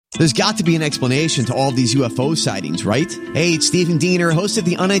There's got to be an explanation to all of these UFO sightings, right? Hey, it's Stephen Diener, host of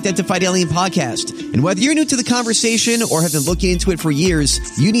the Unidentified Alien Podcast. And whether you're new to the conversation or have been looking into it for years,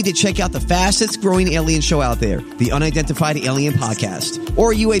 you need to check out the fastest growing alien show out there, the Unidentified Alien Podcast,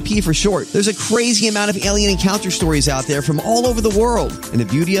 or UAP for short. There's a crazy amount of alien encounter stories out there from all over the world. And the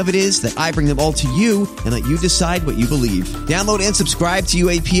beauty of it is that I bring them all to you and let you decide what you believe. Download and subscribe to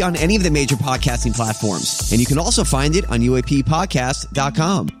UAP on any of the major podcasting platforms. And you can also find it on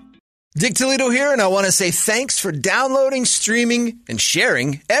UAPpodcast.com. Dick Toledo here, and I want to say thanks for downloading, streaming, and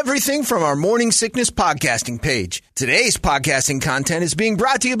sharing everything from our Morning Sickness podcasting page. Today's podcasting content is being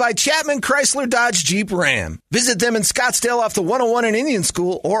brought to you by Chapman Chrysler Dodge Jeep Ram. Visit them in Scottsdale off the 101 in Indian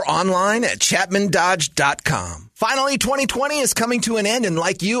School or online at chapmandodge.com. Finally, 2020 is coming to an end, and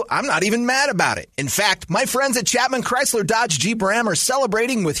like you, I'm not even mad about it. In fact, my friends at Chapman Chrysler Dodge Jeep Ram are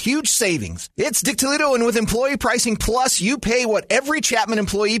celebrating with huge savings. It's Dick Toledo, and with Employee Pricing Plus, you pay what every Chapman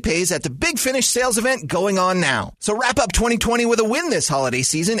employee pays at the Big Finish sales event going on now. So wrap up 2020 with a win this holiday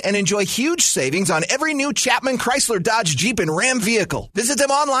season and enjoy huge savings on every new Chapman Chrysler Dodge Jeep and Ram vehicle. Visit them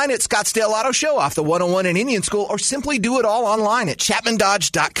online at Scottsdale Auto Show off the 101 in Indian School, or simply do it all online at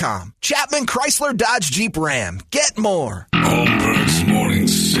chapmandodge.com. Chapman Chrysler Dodge Jeep Ram. Get more. Holmberg's Morning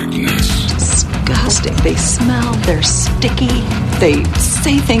Sickness. Disgusting. They smell. They're sticky. They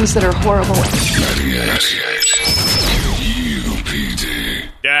say things that are horrible. 98 UPD.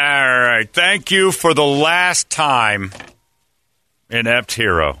 All right. Thank you for the last time, Inept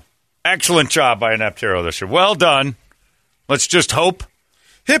Hero. Excellent job by Inept Hero this year. Well done. Let's just hope.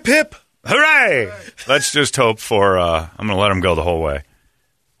 Hip, hip. Hooray! Let's just hope for, I'm going to let him go the whole way,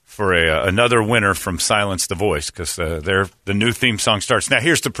 for another winner from Silence the Voice, because the new theme song starts. Now,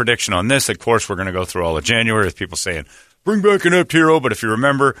 here's the prediction on this. Of course, we're going to go through all of January with people saying, bring back Inept Hero. But if you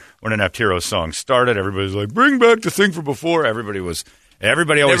remember when Inept Hero's song started, everybody's like, bring back the thing from before. Everybody always... Never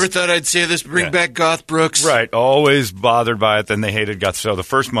thought I'd say this. Bring back Garth Brooks. Right. Always bothered by it. Then they hated Garth. So the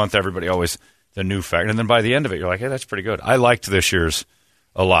first month, everybody always the new fact. And then by the end of it, you're like, hey, that's pretty good. I liked this year's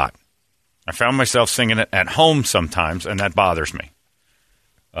a lot. I found myself singing it at home sometimes, and that bothers me.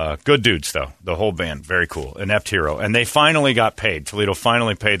 Good dudes, though. The whole band. Very cool. Inept Hero. And they finally got paid. Toledo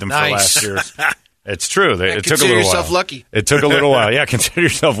finally paid them for last year's. It's true. It took a little while. Consider yourself lucky. It took a little while. Yeah, consider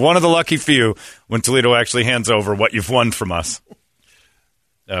yourself one of the lucky few when Toledo actually hands over what you've won from us.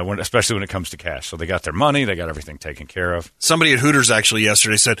 Especially when it comes to cash. So they got their money. They got everything taken care of. Somebody at Hooters actually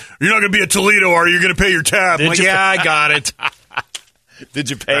yesterday said, you're not going to be at Toledo, are you going to pay your tab? I'm like, yeah, I got it. Did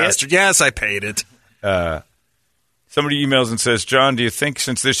you pay it? Yes, I paid it. Somebody emails and says, John, do you think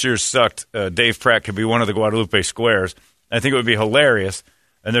since this year sucked, Dave Pratt could be one of the Guadalupe Squares? I think it would be hilarious.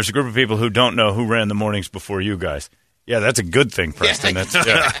 And there's a group of people who don't know who ran the mornings before you guys. Yeah, that's a good thing, Preston. That's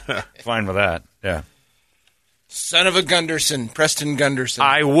fine with that. Yeah. Son of a Gunderson, Preston Gunderson.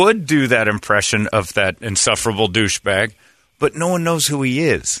 I would do that impression of that insufferable douchebag, but no one knows who he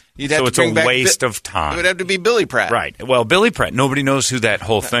is. So it's a waste of time. It would have to be Billy Pratt. Right. Well, Billy Pratt, nobody knows who that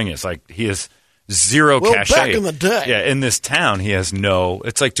whole thing is. Like, he has zero cachet. Back in the day. Yeah, in this town, he has no...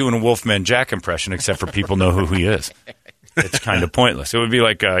 It's like doing a Wolfman Jack impression, except for people know who he is. It's kind of pointless. It would be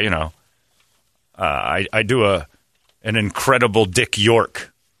like, I do an incredible Dick York.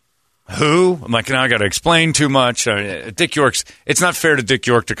 Who? I'm like, now I got to explain too much. Dick York's... It's not fair to Dick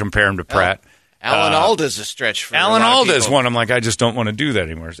York to compare him to Pratt. Alan Alda's a stretch for Alan Alda's one. I'm like, I just don't want to do that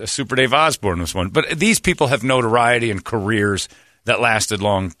anymore. Super Dave Osborne was one. But these people have notoriety and careers that lasted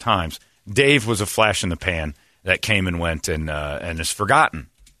long times. Dave was a flash in the pan that came and went and is forgotten.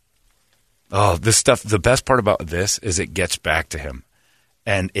 Oh, this stuff, the best part about this is it gets back to him,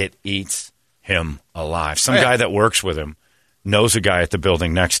 and it eats him alive. Some guy that works with him knows a guy at the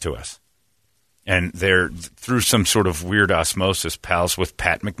building next to us. And they're, through some sort of weird osmosis, pals with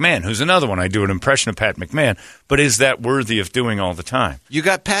Pat McMahon, who's another one. I do an impression of Pat McMahon, but is that worthy of doing all the time? You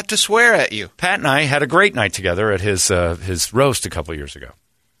got Pat to swear at you. Pat and I had a great night together at his roast a couple of years ago.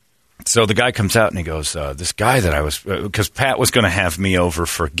 So the guy comes out and he goes, this guy that I was, because Pat was going to have me over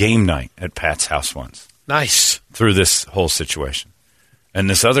for game night at Pat's house once. Nice. Through this whole situation. And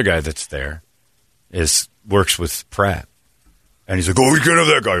this other guy that's there works with Pratt. And he's like, oh, we can't have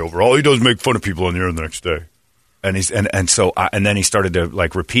that guy over. All he does is make fun of people on the air the next day. And then he started to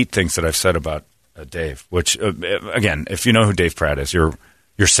like repeat things that I've said about Dave. Which again, if you know who Dave Pratt is, you're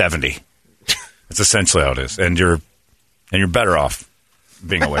 70. That's essentially how it is, and you're better off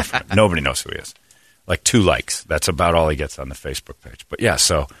being away from it. Nobody knows who he is. Like 2 likes. That's about all he gets on the Facebook page. But yeah,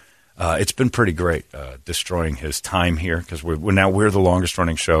 so it's been pretty great destroying his time here because we're the longest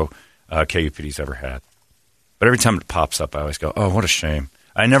running show KUPD's ever had. But every time it pops up, I always go, oh, what a shame.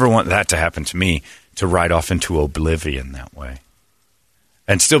 I never want that to happen to me, to ride off into oblivion that way.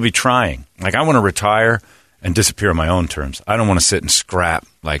 and still be trying. Like, I want to retire and disappear on my own terms. I don't want to sit and scrap,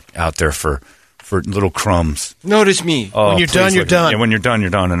 like, out there for little crumbs. Notice me. Oh, when you're done, you're done. Yeah, when you're done, you're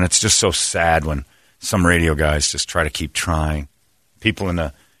done. And it's just so sad when some radio guys just try to keep trying. People in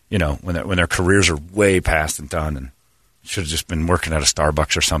the, when their careers are way past and done and should have just been working at a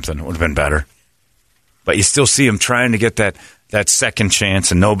Starbucks or something. It would have been better. But you still see them trying to get that second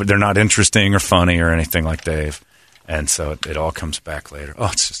chance, and they're not interesting or funny or anything like Dave. And so it all comes back later. Oh,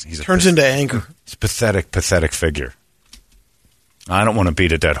 it's just turns into anger. It's a pathetic figure. I don't want to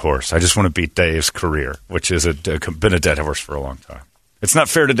beat a dead horse. I just want to beat Dave's career, which has been a dead horse for a long time. It's not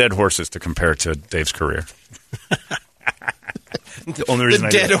fair to dead horses to compare it to Dave's career. The only reason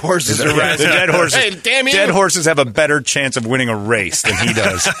dead horses are right. The dead horses. Hey, damn you. Dead horses have a better chance of winning a race than he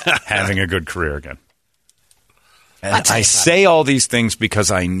does having a good career again. And I say all these things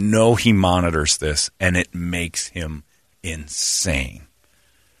because I know he monitors this, and it makes him insane.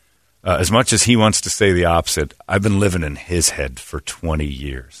 As much as he wants to say the opposite, I've been living in his head for 20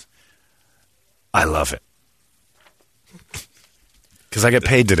 years. I love it. Because I get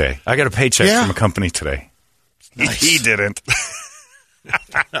paid today. I got a paycheck from a company today. Nice. He didn't.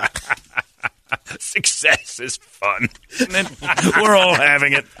 Success is fun. We're all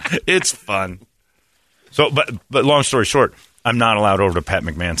having it. It's fun. So, but long story short, I'm not allowed over to Pat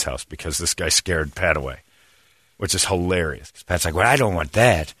McMahon's house because this guy scared Pat away, which is hilarious. Because Pat's like, well, I don't want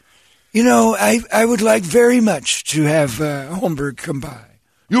that. I would like very much to have Holmberg come by.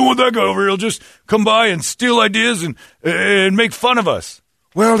 You don't want that guy over here. He'll just come by and steal ideas and make fun of us.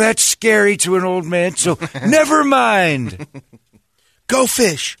 Well, that's scary to an old man, so never mind. Go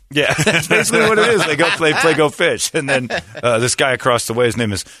fish. Yeah, that's basically what it is. They play Go Fish. And then this guy across the way, his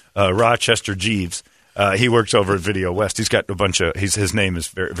name is Rochester Jeeves. He works over at Video West. He's got a bunch of his name is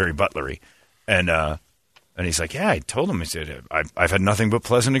very, very butlery. And he's like, yeah, I told him. He said, I've had nothing but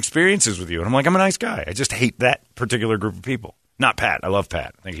pleasant experiences with you. And I'm like, I'm a nice guy. I just hate that particular group of people. Not Pat. I love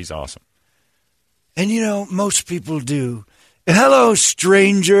Pat. I think he's awesome. And, most people do. Hello,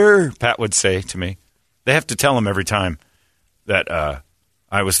 stranger, Pat would say to me. They have to tell him every time that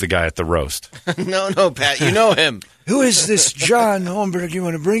I was the guy at the roast. No, Pat, you know him. Who is this John Holmberg you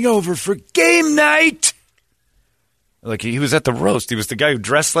want to bring over for game night? Like, he was at the roast. He was the guy who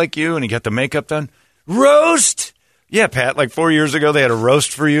dressed like you, and he got the makeup done. Roast? Yeah, Pat, like 4 years ago, they had a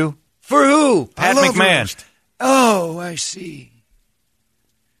roast for you. For who? Pat McMahon. Roast. Oh, I see.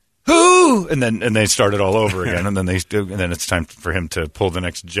 Who? And then they start it all over again, and then it's time for him to pull the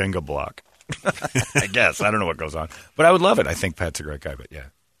next Jenga block. I guess. I don't know what goes on. But I would love it. I think Pat's a great guy, but yeah.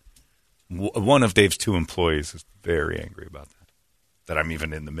 One of Dave's 2 employees is very angry about that I'm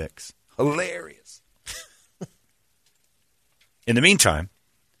even in the mix. Hilarious. In the meantime,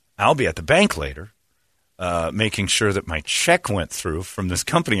 I'll be at the bank later making sure that my check went through from this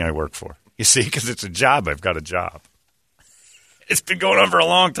company I work for. You see, because it's a job. I've got a job. It's been going on for a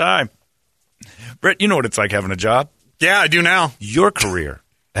long time. Brett, you know what it's like having a job? Yeah, I do now. Your career,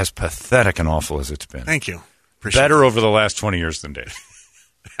 as pathetic and awful as it's been. Thank you. Better over the last 20 years than Dave.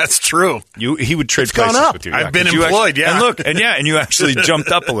 That's true. He would trade places with you. I've been employed, And you actually jumped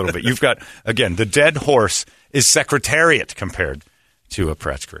up a little bit. You've got, again, the dead horse is secretariat compared to a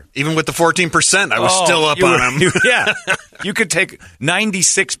Pratt's career. Even with the 14%, I was still up on him. Yeah. You could take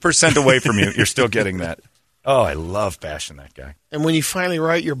 96% away from you. You're still getting that. Oh, I love bashing that guy. And when you finally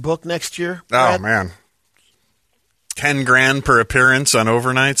write your book next year? Oh, man. $10,000 per appearance on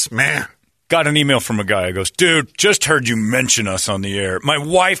overnights? Man. Got an email from a guy who goes, dude, just heard you mention us on the air. My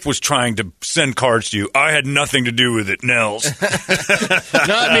wife was trying to send cards to you. I had nothing to do with it, Nels.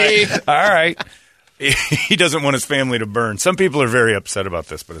 Not me. All right. He doesn't want his family to burn. Some people are very upset about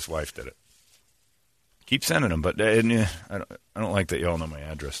this, but his wife did it. Keep sending them, but I don't like that you all know my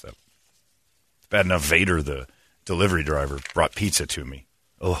address, though. Bad enough Vader, the delivery driver, brought pizza to me.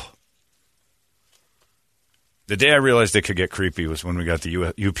 Oh. The day I realized it could get creepy was when we got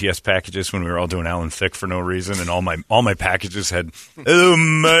the UPS packages when we were all doing Alan Thicke for no reason, and all my packages had "Hello,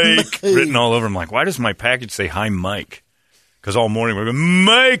 Mike" written all over them. Like, why does my package say "Hi, Mike"? Because all morning we were going,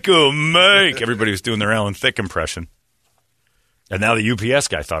 "Michael, Mike." Everybody was doing their Alan Thicke impression. And now the UPS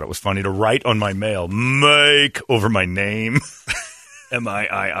guy thought it was funny to write on my mail "Mike" over my name.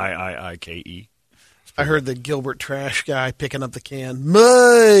 Miiike. I heard the Gilbert Trash guy picking up the can.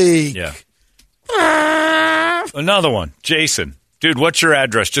 Mike! Yeah. Another one. Jason. Dude, what's your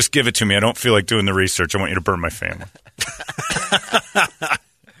address? Just give it to me. I don't feel like doing the research. I want you to burn my family.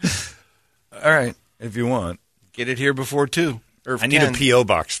 All right. If you want. Get it here before 2. I need a P.O.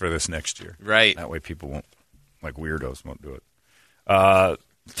 box for this next year. Right. That way people won't, like weirdos, won't do it.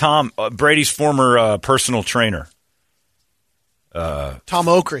 Tom, Brady's former personal trainer. Tom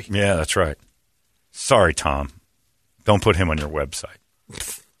Okry. Yeah, that's right. Sorry, Tom. Don't put him on your website.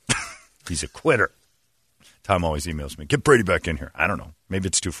 He's a quitter. Tom always emails me, get Brady back in here. I don't know. Maybe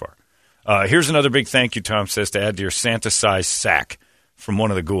it's too far. Here's another big thank you, Tom says, to add to your Santa-sized sack from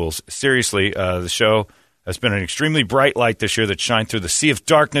one of the ghouls. Seriously, the show has been an extremely bright light this year that shined through the sea of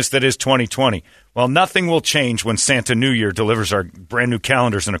darkness that is 2020. While nothing will change when Santa New Year delivers our brand new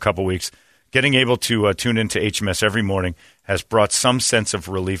calendars in a couple weeks, getting able to tune into HMS every morning has brought some sense of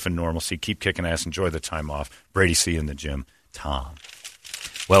relief and normalcy. Keep kicking ass. Enjoy the time off. Brady, see you in the gym. Tom.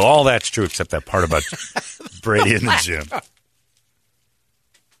 Well, all that's true except that part about Brady in the gym.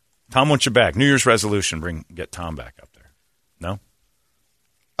 Tom wants you back. New Year's resolution, get Tom back up there. No?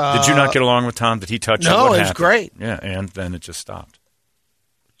 Did you not get along with Tom? Did he touch you? No, What it was happened? great. Yeah, and then it just stopped.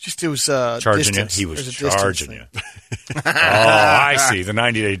 Just it was Charging distance. you? He was There's a charging distance you. Oh, I see. The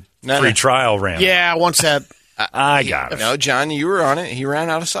 90-day free trial ran. thing. Yeah, once that. I got it. No, John, you were on it. He ran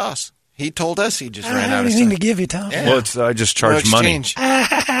out of sauce. He told us he just ran out of anything sauce. to give you, Tom. Yeah. Well, I just charge money.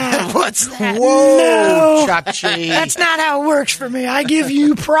 What's that? Whoa, No. Chachi. That's not how it works for me. I give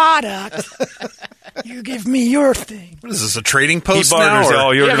you product. You give me your thing. What is this, a trading He post barters. now?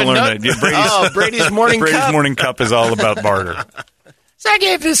 Oh, you're You going to have learn a that. Brady's morning Brady's cup. morning cup is all about barter. So I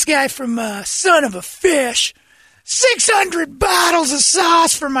gave this guy from Son of a Fish 600 bottles of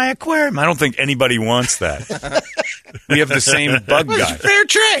sauce for my aquarium. I don't think anybody wants that. We have the same bug guy. Fair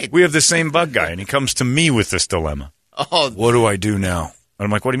trade. We have the same bug guy, and he comes to me with this dilemma. Oh, What do I do now? And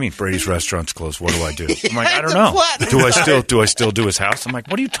I'm like, what do you mean? Brady's restaurant's closed. What do I do? I'm like, I don't know. What? Do I still do his house? I'm like,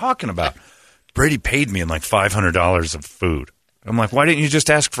 what are you talking about? Brady paid me in like $500 of food. I'm like, why didn't you just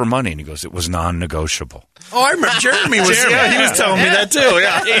ask for money? And he goes, it was non-negotiable. Oh, I remember Jeremy was. Yeah, he was telling me that too.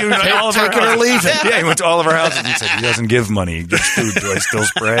 Yeah. He went to all of our Take it or houses. leave it. Yeah, he went to all of our houses and said, he doesn't give money. He gives food. Do I still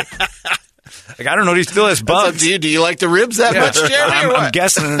spray? Like, I don't know. He still has bugs. do you like the ribs that much, Jeremy? or I'm what?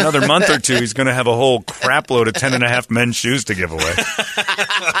 guessing in another month or two, he's going to have a whole crap load of 10.5 men's shoes to give away.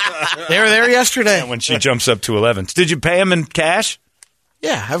 They were there yesterday. When she jumps up to 11. Did you pay him in cash?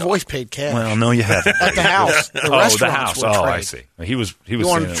 Yeah, I've always paid cash. Well, no, you haven't. At the house. The the restaurants house. will Oh, trade. I see. He was wanted saying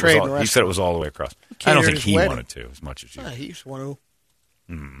to it was trade all, in he said it was all the way across. I don't think his he wedding. wanted to as much as you. Yeah, he used to want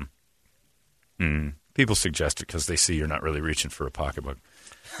to. People suggest it because they see you're not really reaching for a pocketbook.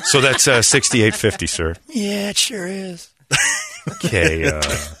 So that's $68.50, sir. Yeah, it sure is. Okay,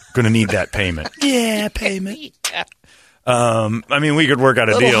 going to need that payment. Yeah, payment. I mean, we could work out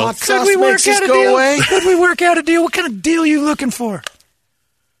a Little deal. hot Could sauce we work makes out us a go deal? away. Could we work out a deal? What kind of deal are you looking for?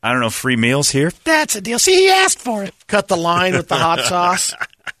 I don't know, free meals here? That's a deal. See, he asked for it. Cut the line with the hot sauce.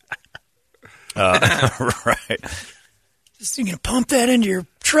 Right. Just you can pump that into your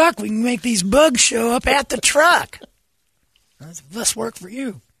truck. We can make these bugs show up at the truck. That's less work for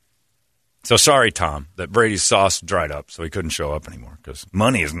you. So sorry, Tom, that Brady's sauce dried up, so he couldn't show up anymore because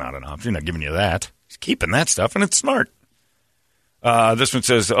money is not an option. He's not giving you that. He's keeping that stuff, and it's smart. This one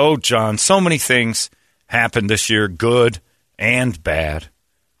says, oh, John, so many things happened this year, good and bad.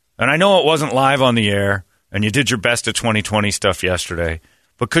 And I know it wasn't live on the air, and you did your best at 2020 stuff yesterday,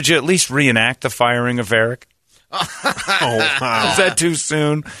 but could you at least reenact the firing of Eric? Oh, wow. Is that too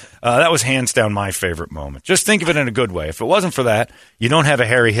soon? That was hands down my favorite moment. Just think of it in a good way. If it wasn't for that, you don't have a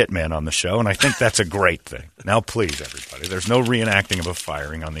hairy hitman on the show, and I think that's a great thing. Now, please, everybody, there's no reenacting of a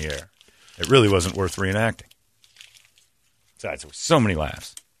firing on the air. It really wasn't worth reenacting. Besides, there was so many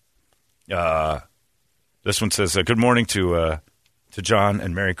laughs. This one says, good morning to John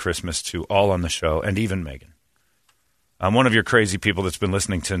and Merry Christmas to all on the show, and even Megan. I'm one of your crazy people that's been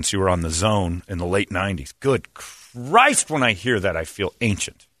listening since you were on The Zone in the late 90s. Good Christ, when I hear that, I feel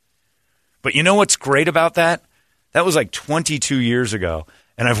ancient. But you know what's great about that? That was like 22 years ago,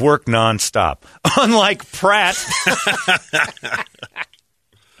 and I've worked nonstop. Unlike Pratt.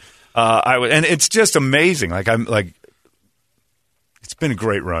 And it's just amazing. It's been a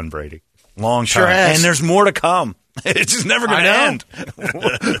great run, Brady. Long time. Sure has. And there's more to come. It's just never going to end.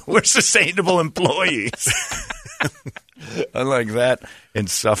 We're sustainable employees. Unlike that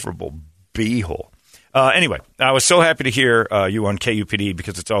insufferable beehole. Anyway, I was so happy to hear you on KUPD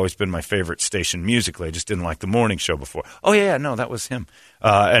because it's always been my favorite station musically. I just didn't like the morning show before. Oh, yeah, no, that was him.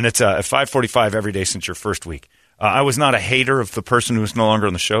 And it's at 5:45 every day since your first week. I was not a hater of the person who's no longer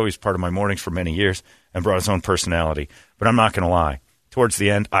on the show. He's part of my mornings for many years and brought his own personality. But I'm not going to lie. Towards the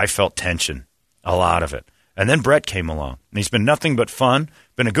end, I felt tension, a lot of it. And then Brett came along, and he's been nothing but fun,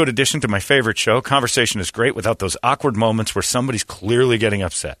 been a good addition to my favorite show. Conversation is great without those awkward moments where somebody's clearly getting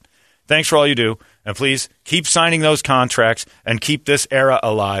upset. thanks for all you do. And please keep signing those contracts and keep this era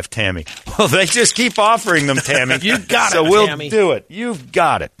alive, Tammy. Well, they just keep offering them, Tammy. You got so it, we'll Tammy. do it. You've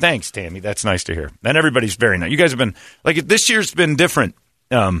got it. Thanks, Tammy. That's nice to hear. And everybody's very nice. You guys have been, like, this year's been different.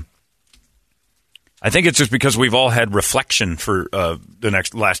 I think it's just because we've all had reflection for the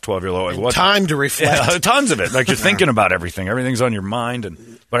last 12 years. Like, Time to reflect. Yeah, tons of it. Like, you're thinking about everything. Everything's on your mind.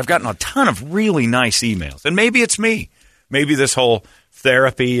 But I've gotten a ton of really nice emails. And maybe it's me. Maybe this whole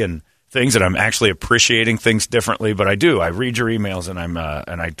therapy and things that I'm actually appreciating things differently. But I do. I read your emails, and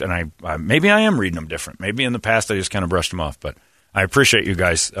I maybe I am reading them different. Maybe in the past I just kind of brushed them off. But I appreciate you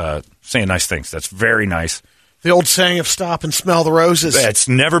guys saying nice things. That's very nice. The old saying of stop and smell the roses. It's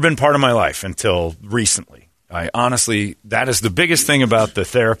never been part of my life until recently. I honestly, that is the biggest thing about the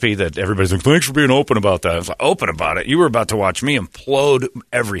therapy that everybody's like, thanks for being open about that. I was like, open about it? You were about to watch me implode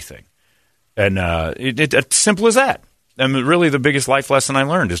everything. And it's simple as that. And really the biggest life lesson I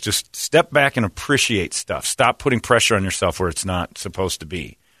learned is just step back and appreciate stuff. Stop putting pressure on yourself where it's not supposed to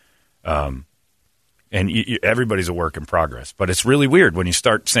be. And everybody's a work in progress. But it's really weird when you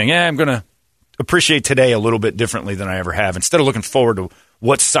start saying, I'm going to appreciate today a little bit differently than I ever have. Instead of looking forward to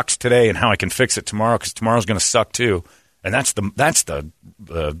what sucks today and how I can fix it tomorrow, because tomorrow's going to suck too. And that's the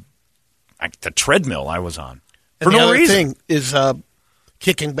treadmill I was on for and the no other reason. thing is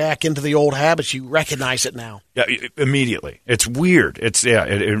kicking back into the old habits. You recognize it now. Yeah, immediately. It's weird. It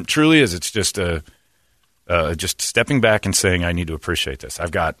truly is. It's just just stepping back and saying I need to appreciate this. I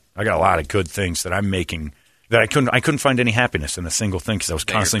got a lot of good things that I'm making. That I couldn't find any happiness in a single thing because I was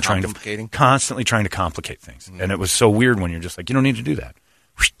constantly trying to complicate things, and it was so weird when you're just like, you don't need to do that.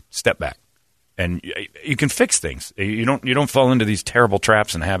 Step back, and you can fix things. You don't fall into these terrible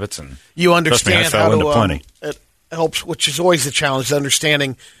traps and habits. And you understand trust me, I fell into plenty. It helps, which is always the challenge,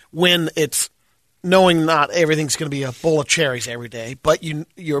 understanding when it's knowing not everything's going to be a bowl of cherries every day, but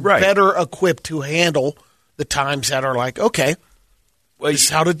you're right. better equipped to handle the times that are like, okay. This is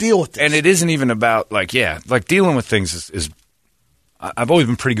how to deal with this. And it isn't even about, dealing with things is I've always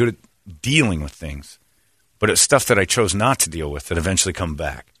been pretty good at dealing with things, but it's stuff that I chose not to deal with that eventually come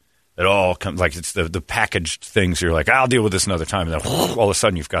back. It all comes, like it's the packaged things. You're like, I'll deal with this another time. And then all of a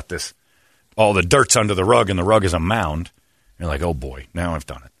sudden you've got this, all the dirt's under the rug, and the rug is a mound. You're like, oh boy, now I've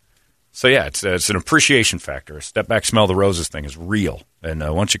done it. So yeah, it's an appreciation factor. A step back, smell the roses thing is real. And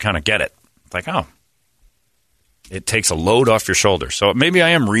once you kind of get it, it's like, oh. It takes a load off your shoulders. So maybe I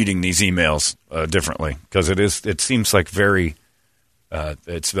am reading these emails differently because it seems like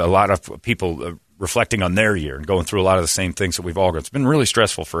it's a lot of people reflecting on their year and going through a lot of the same things that we've all gone. It's been really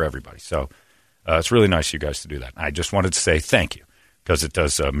stressful for everybody. So it's really nice of you guys to do that. I just wanted to say thank you because it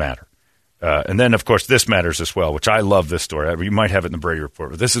does matter. And then, of course, this matters as well, which I love this story. You might have it in the Brady Report,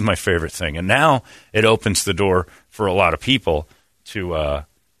 but this is my favorite thing. And now it opens the door for a lot of people to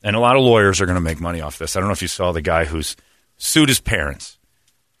and a lot of lawyers are going to make money off this. I don't know if you saw the guy who's sued his parents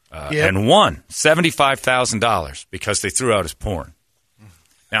and won $75,000 because they threw out his porn.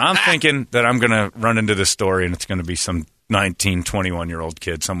 Now, I'm thinking that I'm going to run into this story, and it's going to be some 19, 21-year-old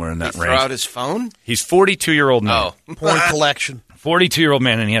kid somewhere in that range. Throw out his phone? He's 42-year-old man. Oh. Porn collection. 42-year-old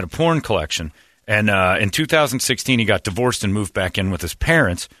man, and he had a porn collection. And in 2016, he got divorced and moved back in with his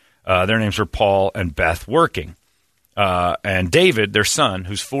parents. Their names were Paul and Beth Working. And David, their son,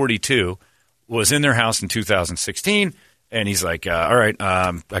 who's 42, was in their house in 2016, and he's like, all right,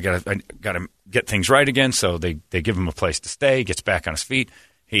 I got to get things right again. So they give him a place to stay. He gets back on his feet.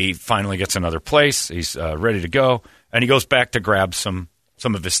 He finally gets another place. He's ready to go, and he goes back to grab some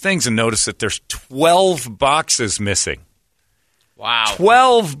of his things and notice that there's 12 boxes missing. Wow.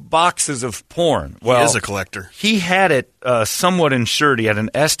 12 boxes of porn. Well, he is a collector. He had it somewhat insured. He had an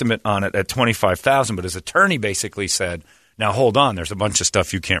estimate on it at $25,000, but his attorney basically said, now hold on, there's a bunch of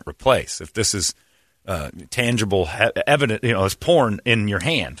stuff you can't replace. If this is tangible evidence, it's porn in your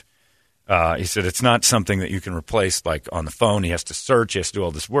hand. He said it's not something that you can replace like on the phone. He has to search. He has to do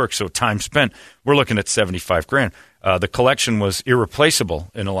all this work. So time spent, we're looking at $75,000. The collection was irreplaceable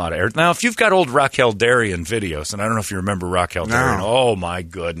in a lot of areas. Now, if you've got old Raquel Darrian videos, and I don't know if you remember Raquel Darrian. Oh, my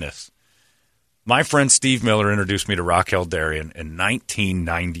goodness. My friend Steve Miller introduced me to Raquel Darrian in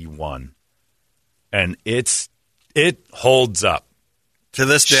 1991, and it holds up. To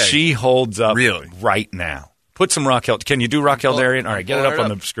this day. She holds up really? Right now. Put some Raquel. Can you do Raquel Darrian? All right, get it up on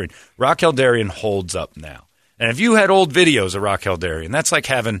the screen. Raquel Darrian holds up now. And if you had old videos of Raquel Darrian, that's like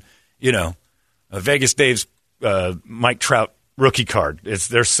having, a Vegas Dave's Mike Trout rookie card.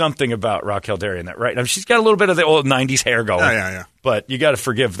 There's something about Raquel Darrian that right now she's got a little bit of the old 90s hair going. Yeah. But you got to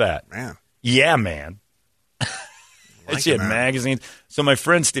forgive that. Man. Yeah, man. She had magazines. So my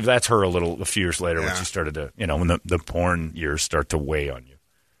friend Steve, that's her a few years later when she started to, when the porn years start to weigh on you.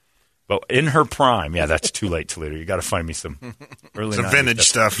 But in her prime, yeah, that's too late, Toledo. You got to find me some early Some 90s vintage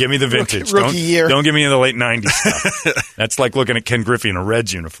stuff. Give me the vintage. Rookie year. Don't give me the late 90s stuff. That's like looking at Ken Griffey in a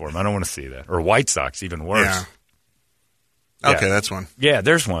Reds uniform. I don't want to see that. Or White Sox, even worse. Yeah. Okay, that's one. Yeah,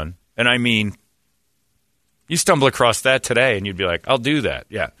 there's one. And I mean, you stumble across that today and you'd be like, I'll do that.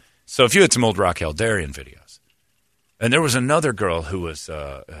 Yeah. So if you had some old Raquel Darrian videos. And there was another girl who was,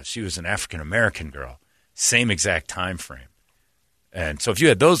 she was an African-American girl. Same exact time frame. And so if you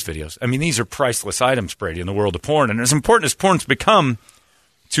had those videos, I mean, these are priceless items, Brady, in the world of porn. And as important as porn's become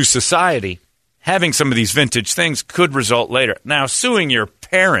to society, having some of these vintage things could result later. Now, suing your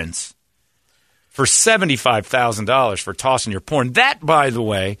parents for $75,000 for tossing your porn, that, by the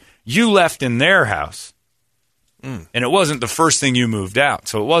way, you left in their house. And it wasn't the first thing you moved out.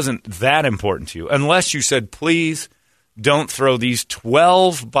 So it wasn't that important to you. Unless you said, please don't throw these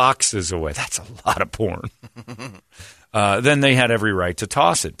 12 boxes away. That's a lot of porn. Then they had every right to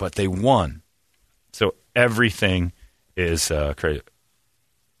toss it, but they won. So everything is crazy.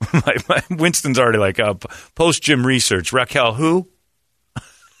 Winston's already like, post-gym research. Raquel, who?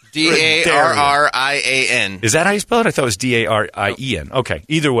 Darrian. Is that how you spell it? I thought it was Darien. Okay,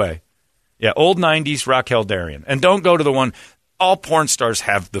 either way. Yeah, old 90s Raquel Darrian. And don't go to the one, all porn stars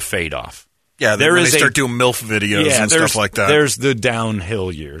have the fade off. Yeah, they start doing MILF videos and stuff like that. There's the downhill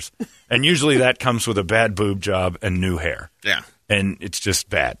years. And usually that comes with a bad boob job and new hair. Yeah. And it's just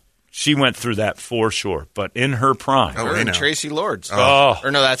bad. She went through that for sure. But in her prime. Her and Tracy Lords. Oh. Or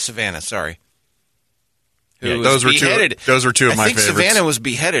no, that's Savannah, sorry. Yeah, those were two of my favorites. I think Savannah was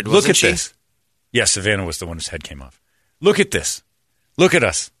beheaded, wasn't Look at she? this. Yeah, Savannah was the one whose head came off. Look at this. Look at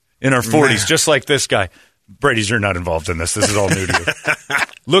us in our 40s, just like this guy. Brady's, you're not involved in this. This is all new to you.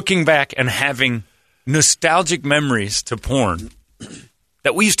 Looking back and having nostalgic memories to porn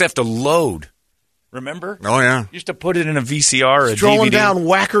that we used to have to load. Remember? Oh, yeah. Used to put it in a VCR or a Strolling DVD. down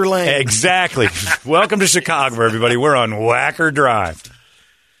Whacker Lane. Exactly. Welcome to Chicago, everybody. We're on Whacker Drive.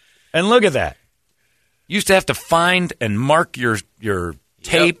 And look at that. You used to have to find and mark your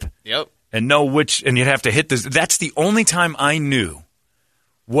tape and know which, and you'd have to hit this. That's the only time I knew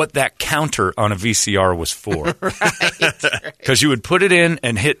what that counter on a VCR was for. Because you would put it in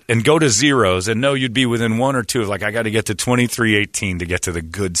and hit and go to zeros and know you'd be within one or two of, like, I got to get to 23:18 to get to the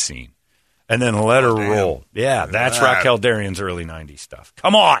good scene. And then let her roll. Yeah, that's Raquel Darrian's early 90s stuff.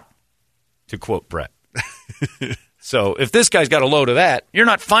 Come on, to quote Brett. So if this guy's got a load of that, you're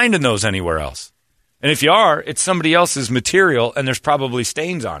not finding those anywhere else. And if you are, it's somebody else's material, and there's probably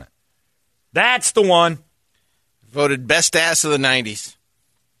stains on it. That's the one. Voted best ass of the 90s.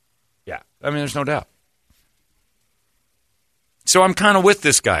 Yeah, I mean, there's no doubt. So I'm kind of with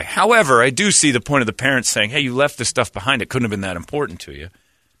this guy. However, I do see the point of the parents saying, hey, you left this stuff behind. It couldn't have been that important to you.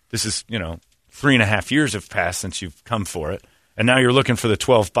 This is, 3.5 years have passed since you've come for it. And now you're looking for the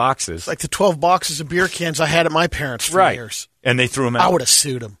 12 boxes. It's like the 12 boxes of beer cans I had at my parents' for years. And they threw them out. I would have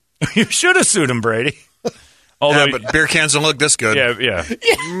sued them. You should have sued him, Brady. Although, yeah, but beer cans don't look this good. Yeah.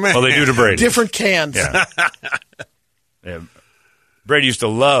 Well, they do to Brady. Different cans. Yeah. Yeah. Brady used to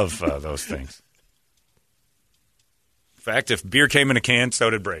love those things. In fact, if beer came in a can, so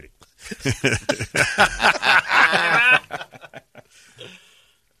did Brady.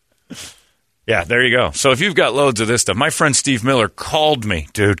 Yeah, there you go. So if you've got loads of this stuff, my friend Steve Miller called me.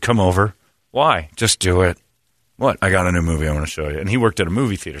 Dude, come over. Why? Just do it. What? I got a new movie I want to show you. And he worked at a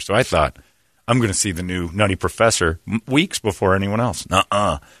movie theater, so I thought, I'm going to see the new Nutty Professor weeks before anyone else.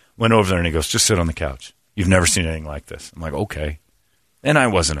 Nuh-uh. Went over there and he goes, just sit on the couch. You've never seen anything like this. I'm like, okay. And I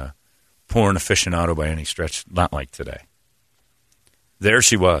wasn't a porn aficionado by any stretch, not like today. There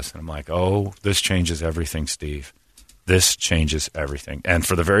she was. And I'm like, oh, this changes everything, Steve. This changes everything. And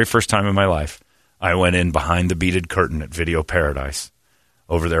for the very first time in my life, I went in behind the beaded curtain at Video Paradise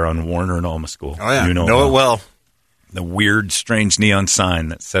over there on Warner and Alma School. Oh, yeah. You know it well. The weird, strange neon sign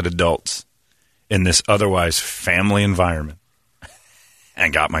that said adults in this otherwise family environment.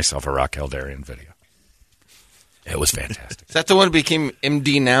 And got myself a Raquel Darrian video. It was fantastic. Is that the one that became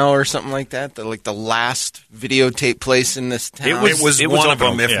MD Now or something like that? The last videotape place in this town? It was one of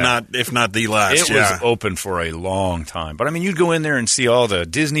them, if not the last. It was open for a long time. But, I mean, you'd go in there and see all the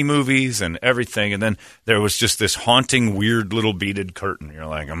Disney movies and everything, and then there was just this haunting, weird little beaded curtain. You're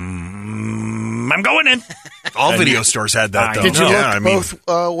like, I'm going in. All video stores had that, though. Did you look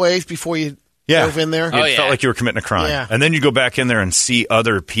both ways before you drove in there? It felt like you were committing a crime. Yeah. And then you go back in there and see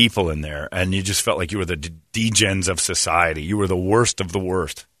other people in there, and you just felt like you were the degens of society. You were the worst of the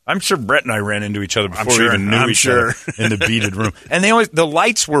worst. I'm sure Brett and I ran into each other before we even knew each other in the beaded room. And the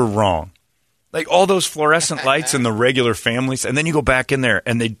lights were wrong. Like all those fluorescent lights in the regular families. And then you go back in there,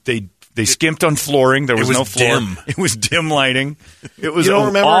 and they They skimped on flooring. There was no floor. Dim. It was dim lighting. It was You don't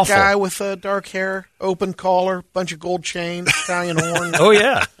remember awful. a guy with dark hair, open collar, bunch of gold chains, Italian horn? Oh,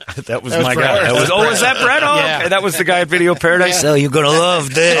 yeah. That was my Brett. guy. That was Was that Brett? Oh, Yeah. okay. That was the guy at Video Paradise? Yeah. So you're going to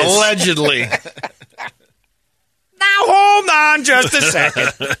love this. Allegedly. Now, hold on just a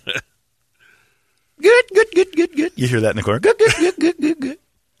second. Good. You hear that in the corner. Good.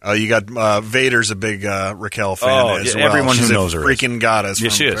 Oh, you got Vader's a big Raquel fan as well. Everyone She's who knows a her freaking goddess Yeah,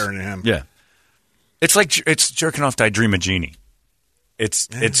 from she is. comparing to him. Yeah. It's like it's jerking off to I Dream a Genie.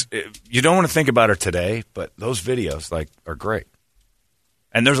 You don't want to think about her today, but those videos are great.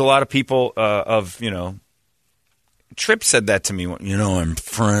 And there's a lot of people Tripp said that to me. I'm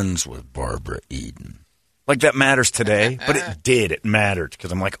friends with Barbara Eden. Like that matters today, but it did. It mattered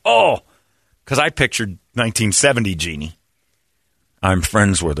because I'm like, because I pictured 1970 Jeannie. I'm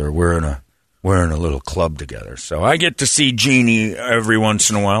friends with her. We're in a little club together, so I get to see Jeannie every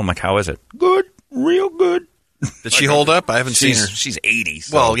once in a while. I'm like, how is it? Good, real good. Did she hold up? I haven't seen her. She's 80.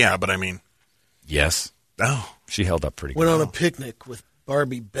 So. Well, yeah, but I mean, yes. Oh, She held up pretty Went good. on a picnic with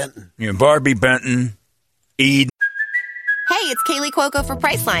Barbie Benton. Barbie Benton, Eden. Hey, it's Kaylee Cuoco for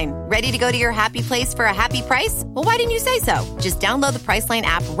Priceline. Ready to go to your happy place for a happy price? Well, why didn't you say so? Just download the Priceline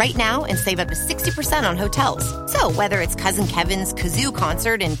app right now and save up to 60% on hotels. So whether it's Cousin Kevin's Kazoo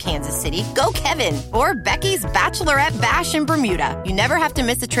Concert in Kansas City, go Kevin, or Becky's Bachelorette Bash in Bermuda, you never have to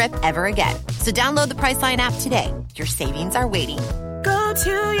miss a trip ever again. So download the Priceline app today. Your savings are waiting. Go to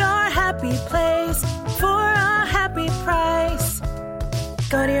your happy place for a happy price.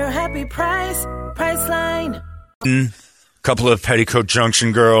 Go to your happy price, Priceline. Couple of Petticoat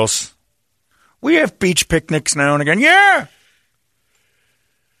Junction girls. We have beach picnics now and again. Yeah!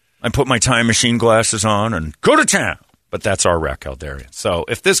 I put my time machine glasses on and go to town. But that's our Raquel Darian. So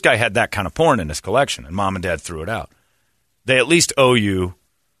if this guy had that kind of porn in his collection and mom and dad threw it out, they at least owe you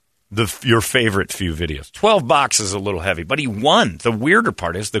your favorite few videos. 12 boxes is a little heavy, but he won. The weirder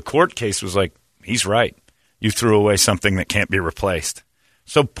part is the court case was like, he's right. You threw away something that can't be replaced.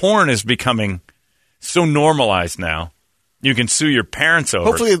 So porn is becoming so normalized now. You can sue your parents over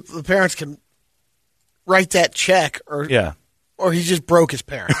Hopefully the parents can write that check, or he just broke his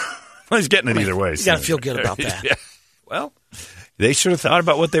parent. Well, he's getting it either way. You got to feel good about that. Yeah. Well, they should have thought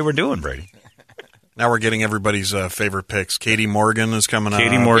about what they were doing, Brady. now we're getting everybody's favorite picks. Katie Morgan is coming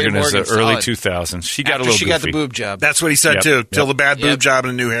Katie up. Morgan is the early solid. 2000s. She got After a little she goofy. got the boob job. That's what he said, too, till the bad boob job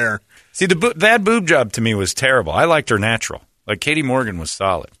and the new hair. See, the bad boob job to me was terrible. I liked her natural. Like, Katie Morgan was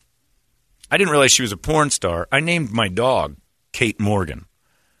solid. I didn't realize she was a porn star. I named my dog Kate Morgan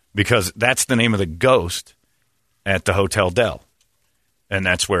because that's the name of the ghost at the Hotel Del. And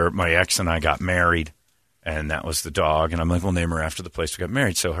that's where my ex and I got married, and that was the dog. And I'm like, we'll name her after the place we got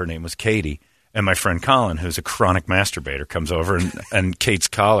married. So her name was Katie. And my friend Colin, who's a chronic masturbator, comes over, and Katie's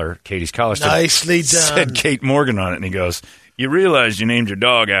collar Nicely said done. Kate Morgan on it. And he goes, you realize you named your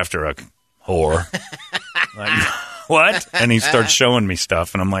dog after a whore. Like, what? And he starts showing me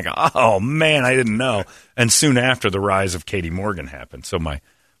stuff, and I'm like, oh, man, I didn't know. And soon after, the rise of Katie Morgan happened. So my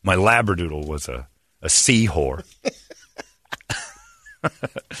Labradoodle was a sea whore.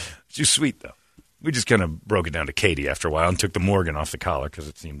 She's sweet, though. We just kind of broke it down to Katie after a while and took the Morgan off the collar because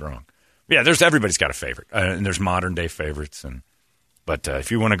it seemed wrong. Yeah, everybody's got a favorite, and there's modern-day favorites. But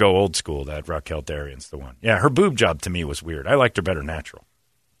if you want to go old school, that Raquel Darian's the one. Yeah, her boob job to me was weird. I liked her better natural.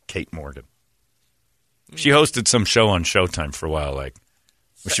 Kate Morgan. She hosted some show on Showtime for a while, like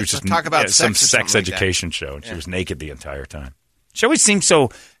she was just talk about some sex or sex something like education show, and she was naked the entire time. She always seemed so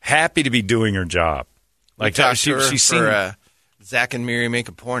happy to be doing her job. Like talked she to her seemed. for Zach and Miri Make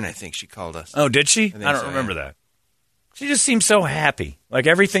a Porn, I think she called us. Oh, did she? think I don't so, remember that. She just seemed so happy. Like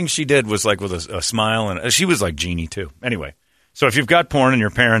everything she did was like with a smile, and she was like Jeannie too. Anyway, so if you've got porn and your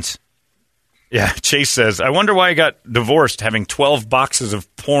parents. Yeah, Chase says, I wonder why he got divorced having 12 boxes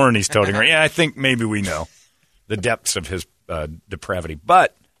of porn he's toting her. Yeah, I think maybe we know the depths of his depravity.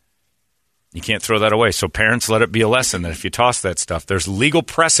 But you can't throw that away. So parents, let it be a lesson that if you toss that stuff, there's legal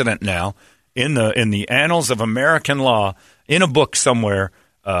precedent now in the annals of American law in a book somewhere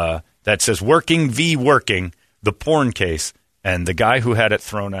that says working v. working, the porn case, and the guy who had it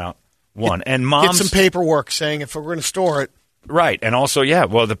thrown out won. And Get some paperwork saying if we're going to store it. Right. And also,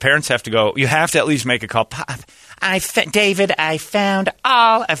 the parents have to go. You have to at least make a call. David, I found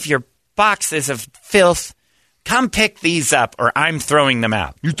all of your boxes of filth. Come pick these up or I'm throwing them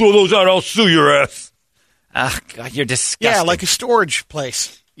out. You throw those out, I'll sue your ass. Oh, God, you're disgusting. Yeah, like a storage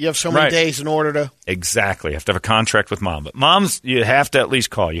place. You have so many days in order to... Exactly. You have to have a contract with mom. But moms, you have to at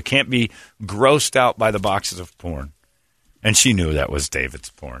least call. You can't be grossed out by the boxes of porn. And she knew that was David's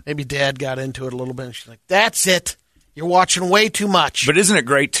porn. Maybe Dad got into it a little bit and she's like, that's it. You're watching way too much. But isn't it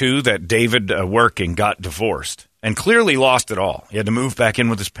great, too, that David, working, got divorced and clearly lost it all? He had to move back in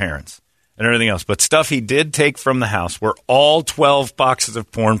with his parents and everything else. But stuff he did take from the house were all 12 boxes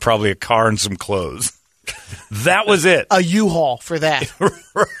of porn, probably a car and some clothes. That was it. A U-Haul for that.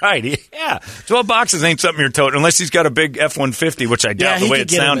 Right. Yeah. 12 boxes ain't something you're toting. Unless he's got a big F-150, which I doubt the way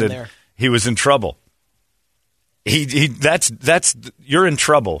it sounded. He was in trouble. That's you're in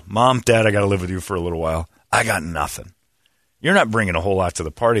trouble. Mom, Dad, I got to live with you for a little while. I got nothing. You're not bringing a whole lot to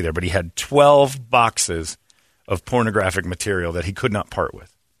the party there, but he had 12 boxes of pornographic material that he could not part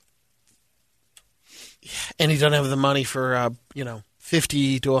with. And he doesn't have the money for,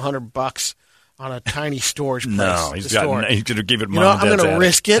 $50 to $100 on a tiny storage place. No, he's going to give it money. I'm going to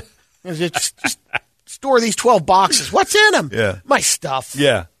risk it. Just store these 12 boxes. What's in them? Yeah. My stuff.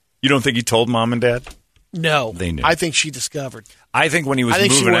 Yeah. You don't think he told Mom and Dad? No. They knew. I think she discovered. I think when he was moving out. I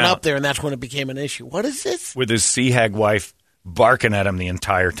think she went up there, and that's when it became an issue. What is this? With his sea hag wife barking at him the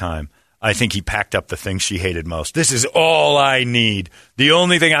entire time. I think he packed up the things she hated most. This is all I need. The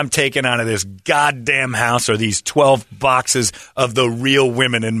only thing I'm taking out of this goddamn house are these 12 boxes of the real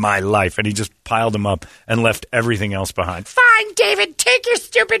women in my life. And he just piled them up and left everything else behind. Fine, David, take your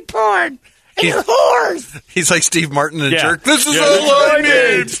stupid porn and your whores. He's like Steve Martin in a jerk. This is all I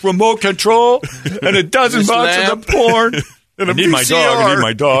need. Remote control and a dozen boxes of porn. And I need my dog. I need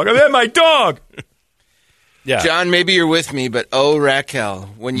my dog. I need my dog. Yeah. John, maybe you're with me, but Raquel,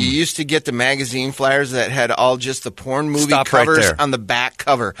 when you used to get the magazine flyers that had all just the porn movie covers on the back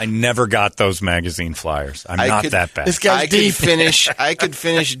cover. I never got those magazine flyers. I'm not that bad. This guy's deep. I could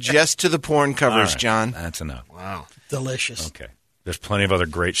finish just to the porn covers, John. That's enough. Wow. Delicious. Okay. There's plenty of other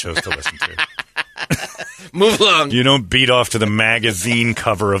great shows to listen to. Move along. You don't beat off to the magazine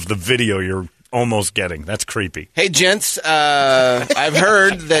cover of the video you're almost getting. That's creepy. Hey, gents, I've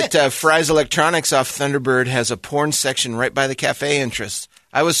heard that Fry's Electronics off Thunderbird has a porn section right by the cafe entrance.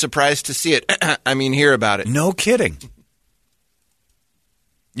 I was surprised to see it. Hear about it. No kidding.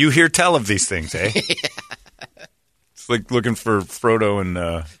 You hear tell of these things, eh? Yeah. It's like looking for Frodo and...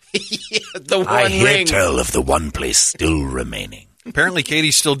 the one I hear ring. tell of the one place still remaining. Apparently,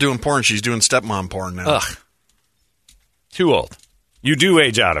 Katie's still doing porn. She's doing stepmom porn now. Ugh. Too old. You do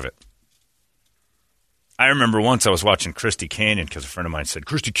age out of it. I remember once I was watching Christy Canyon because a friend of mine said,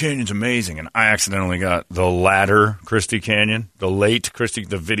 Christy Canyon's amazing. And I accidentally got the latter Christy Canyon, the late Christy,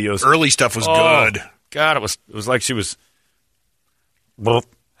 the videos. Early stuff was good. God, it was like she was,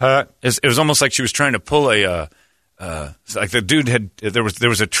 it was almost like she was trying to pull like the dude there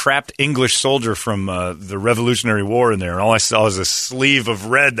was a trapped English soldier from the Revolutionary War in there. And all I saw was a sleeve of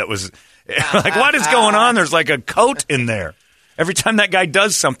red that was like, what is going on? There's like a coat in there. Every time that guy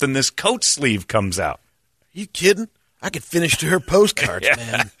does something, this coat sleeve comes out. You kidding? I could finish to her postcards,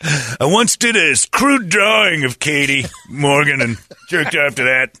 man. I once did a crude drawing of Katie Morgan and jerked after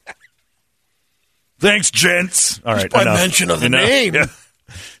that. Thanks, gents. All right, by mention of the name. Yeah.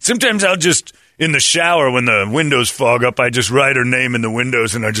 Sometimes I'll just, in the shower when the windows fog up, I just write her name in the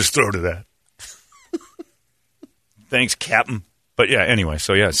windows and I just throw to that. Thanks, Captain. But yeah, anyway,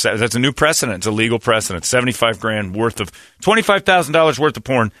 so yeah, that's a new precedent. It's a legal precedent. $75,000 worth of $25,000 worth of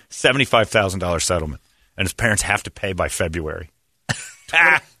porn, $75,000 settlement. And his parents have to pay by February.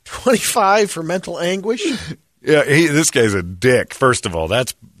 25 for mental anguish? Yeah, this guy's a dick, first of all.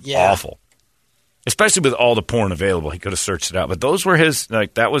 That's awful. Especially with all the porn available. He could have searched it out. But those were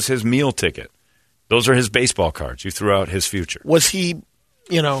that was his meal ticket. Those are his baseball cards. You threw out his future. Was he,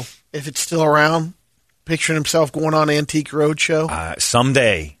 if it's still around, picturing himself going on Antique Roadshow?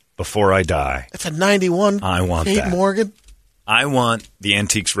 Someday, before I die. That's a 91. I want Kate that. Morgan. I want the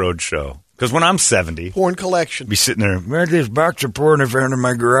Antiques Roadshow. Because when I'm 70, porn collection. Be sitting there, where's this box of porn I found in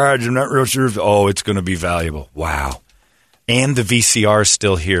my garage? I'm not real sure. It's going to be valuable. Wow. And the VCR is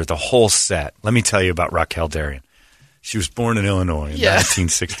still here, the whole set. Let me tell you about Raquel Darrian. She was born in Illinois in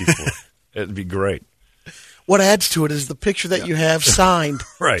 1964. It'd be great. What adds to it is the picture that you have signed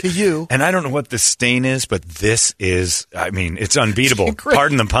to you. And I don't know what this stain is, but this is, it's unbeatable. It's great,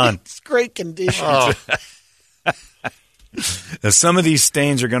 Pardon the pun. It's great condition. Now, some of these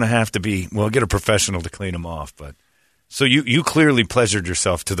stains are going to have to be, get a professional to clean them off. But so you clearly pleasured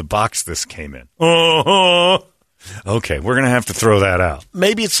yourself to the box this came in. Okay, we're going to have to throw that out.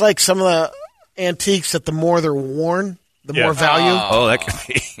 Maybe it's like some of the antiques that the more they're worn, the more value. Oh, that could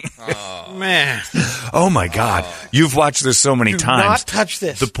be. Man. Oh, my God. You've watched this so many times. Do not touch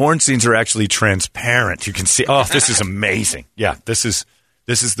this. The porn scenes are actually transparent. You can see, this is amazing. Yeah, this is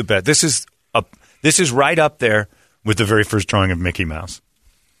the best. This is right up there with the very first drawing of Mickey Mouse.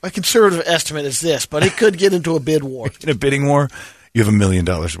 My conservative estimate is this, but it could get into a bid war. In a bidding war, you have $1 million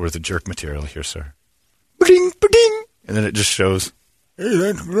worth of jerk material here, sir. Ba-ding, ba-ding. And then it just shows, hey,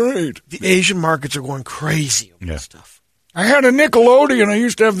 that's great. The Asian markets are going crazy over this stuff. I had a Nickelodeon. I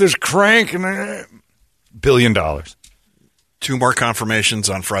used to have this crank and $1 billion. 2 more confirmations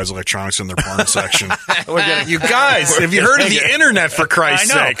on Fry's Electronics in their porn section. You guys, have you heard of the internet, for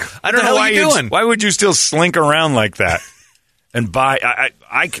Christ's sake? I don't know why you doing. Why would you still slink around like that and buy?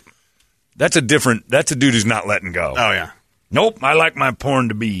 That's a dude who's not letting go. Oh, yeah. Nope, I like my porn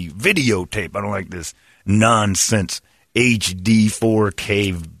to be videotape. I don't like this nonsense HD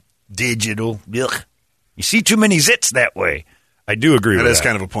 4K digital. Ugh. You see too many zits that way. I do agree with that. That is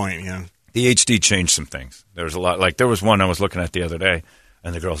kind of a point, yeah. The HD changed some things. There was a lot. Like, there was one I was looking at the other day,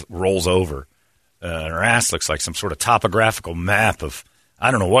 and the girl rolls over, and her ass looks like some sort of topographical map of,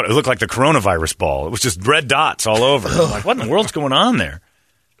 I don't know what. It looked like the coronavirus ball. It was just red dots all over. I'm like, what in the world's going on there?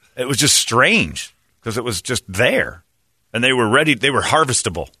 It was just strange because it was just there. And they were ready. They were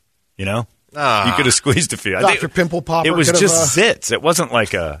harvestable, you know? You could have squeezed a few. Dr. Pimple Popper. It was just zits. It wasn't like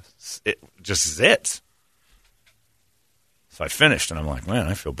just zits. So I finished, and I'm like, man,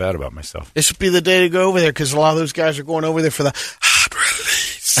 I feel bad about myself. This would be the day to go over there because a lot of those guys are going over there for the hot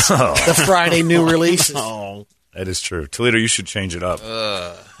release. The Friday new releases. Oh, that is true. Toledo, you should change it up.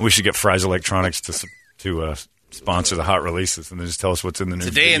 We should get Fry's Electronics to sponsor the hot releases and then just tell us what's in the new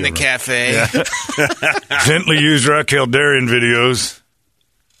Today in the room. cafe. Yeah. Gently used Raquel Darian videos.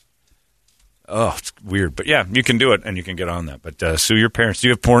 Oh, it's weird. But, yeah, you can do it, and you can get on that. But sue your parents. Do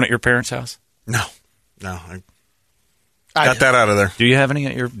you have porn at your parents' house? No. I got that out of there. Do you have any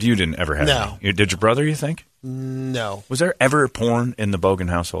at your... You didn't ever have No. any. Did your brother, you think? No. Was there ever porn in the Bogan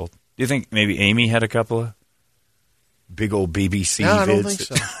household? Do you think maybe Amy had a couple of big old BBC No, vids? I don't think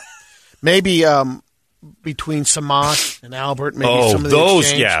so. Maybe between Samat and Albert, maybe some of the those,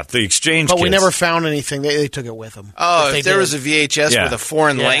 exchange. yeah, the exchange But we kids. never found anything. They took it with them. Oh, if there was a VHS with a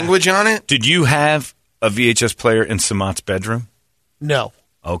foreign language on it? Did you have a VHS player in Samat's bedroom? No.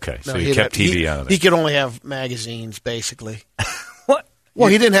 Okay, so No, you kept TV out of there. He could only have magazines, basically. What? Well,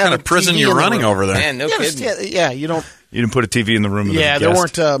 he didn't have kind of a prison TV you're in the running room. over there. Man, no kidding. Yeah, you don't. You didn't put a TV in the room of the Yeah,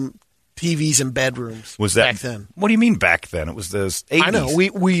 guest? there weren't TVs in bedrooms. Was that back then? What do you mean back then? It was the 80s. I know. We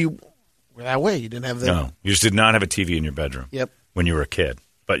were that way. You didn't have the. No, you just did not have a TV in your bedroom. Yep. When you were a kid,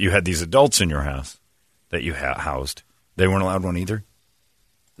 but you had these adults in your house that you housed. They weren't allowed one either.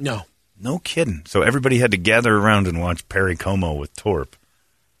 No. No kidding. So everybody had to gather around and watch Perry Como with Torp.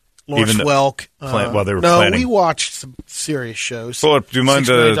 Lawrence Welk. While they were no, planning. we watched some serious shows. Torp, do you mind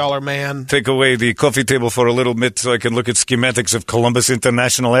 $6 Million Man? take away the coffee table for a little bit so I can look at schematics of Columbus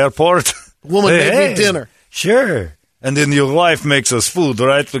International Airport? Woman made me dinner. Sure. And then your wife makes us food,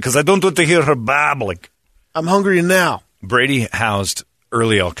 right? Because I don't want to hear her babbling. I'm hungry now. Brady housed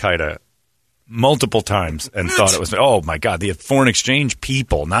early Al-Qaeda multiple times and thought it was, oh, my God, they had foreign exchange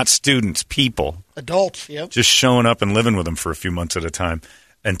people, not students, people. Adults, yep. Just showing up and living with him for a few months at a time.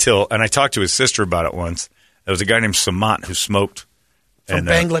 And I talked to his sister about it once. There was a guy named Samat who smoked. From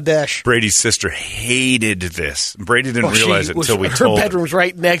Bangladesh. Brady's sister hated this. Brady didn't realize it until we her told her. Her bedroom's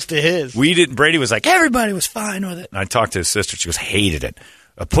right next to his. We didn't. Brady was like, Everybody was fine with it. and I talked to his sister. She goes, hated it.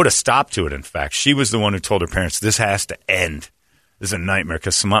 Put a stop to it, in fact. She was the one who told her parents, this has to end. This is a nightmare,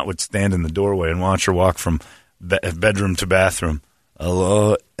 because Samat would stand in the doorway and watch her walk from bedroom to bathroom.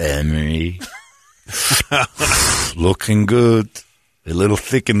 Hello, Emery. Looking good. A little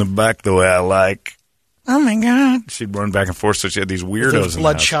thick in the back the way I like. Oh, my God. She'd run back and forth, so she had these weirdos Those in the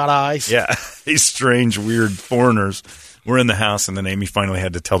house. bloodshot eyes. Yeah, these strange, weird foreigners were in the house, and then Amy finally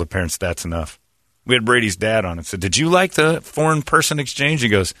had to tell the parents that's enough. We had Brady's dad on and said, did you like the foreign person exchange? He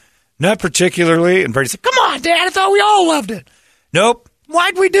goes, not particularly. And Brady said, come on, Dad, I thought we all loved it. Nope.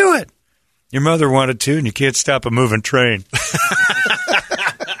 Why'd we do it? Your mother wanted to, and you can't stop a moving train.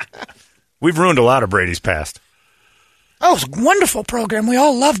 We've ruined a lot of Brady's past. Oh, it was a wonderful program. We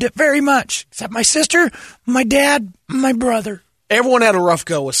all loved it very much, except my sister, my dad, my brother. Everyone had a rough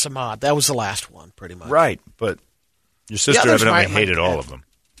go with Samad. That was the last one, pretty much. Right, but your sister Yeah, evidently my hated all dad. of them.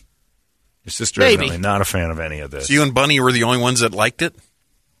 Your sister Maybe. evidently not a fan of any of this. So you and Bunny were the only ones that liked it?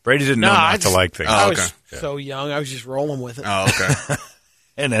 Brady didn't know I not to just- like things. I Oh, was okay. so young. I was just rolling with it. Oh, okay.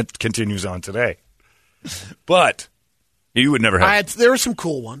 And that continues on today. But you would never have. There were some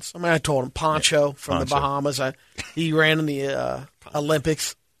cool ones. I mean, I told him Poncho from the Poncho. Bahamas. He ran in the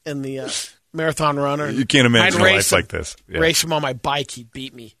Olympics in the marathon runner. You can't imagine I'd a race life him- like this. Yeah. Race him on my bike. He'd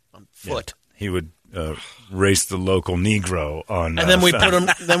beat me on foot. He would race the local Negro on. And then we put him.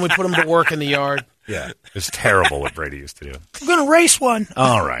 Then we put him to work in the yard. Yeah, it's terrible what Brady used to do. I'm going to race one.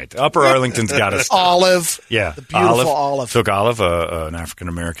 All right, Upper Arlington's got us. Olive. Yeah, The beautiful Olive. took Olive, an African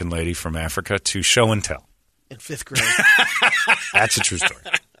American lady from Africa, to show and tell. In 5th grade. That's a true story.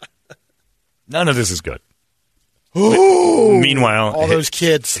 None of this is good. Meanwhile, all those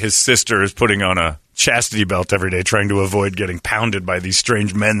kids. His sister is putting on a chastity belt every day, trying to avoid getting pounded by these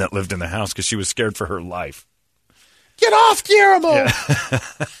strange men that lived in the house because she was scared for her life. Get off, Guillermo! Yeah.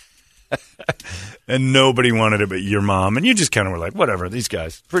 And nobody wanted it but your mom. And you just kind of were like, whatever, these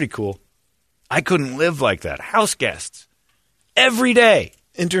guys, pretty cool. I couldn't live like that. House guests. Every day.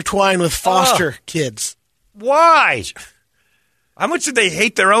 Intertwined with foster kids. Why? How much did they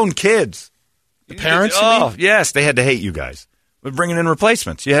hate their own kids? The parents, you Oh, mean? yes, they had to hate you guys. We're bringing in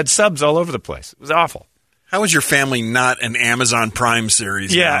replacements. You had subs all over the place. It was awful. How is your family not an Amazon Prime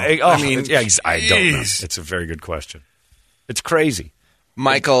series? Yeah, now? I don't know. geez. It's a very good question. It's crazy.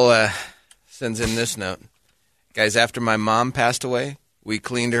 Michael sends in this note. Guys, after my mom passed away, we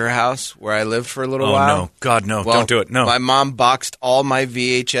cleaned her house where I lived for a little while. Oh, no. God, no. Well, Don't do it. No. My mom boxed all my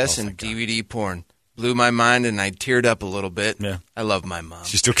VHS and DVD porn. Blew my mind, and I teared up a little bit. Yeah. I love my mom.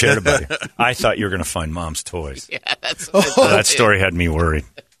 She still cared about you. I thought you were going to find mom's toys. Yeah, that's That story had me worried.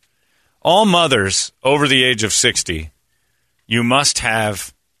 All mothers over the age of 60, you must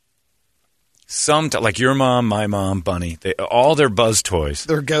have like your mom, my mom, Bunny, all their buzz toys.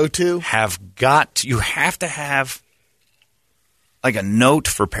 Their go-to? You have to have like a note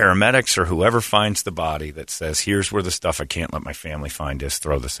for paramedics or whoever finds the body that says, here's where the stuff I can't let my family find is.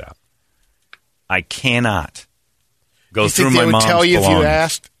 Throw this out. I cannot go through my mom's belongings. You think they would tell you if you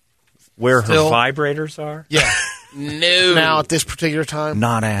asked? Where Still? her vibrators are? Yeah. No. Now at this particular time?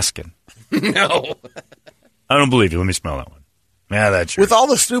 Not asking. No. I don't believe you. Let me smell that one. Yeah, that's yours. With all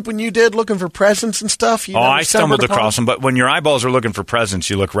the snooping you did looking for presents and stuff, you never I stumbled upon? across them. But when your eyeballs are looking for presents,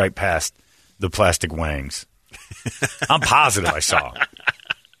 you look right past the plastic wangs. I'm positive I saw them.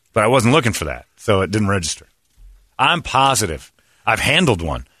 But I wasn't looking for that, so it didn't register. I'm positive. I've handled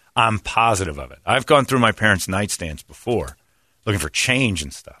one. I'm positive of it. I've gone through my parents' nightstands before looking for change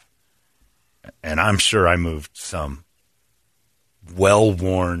and stuff. And I'm sure I moved some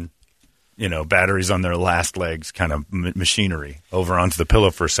well-worn, batteries on their last legs kind of machinery over onto the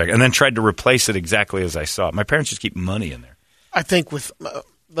pillow for a second and then tried to replace it exactly as I saw it. My parents just keep money in there. I think with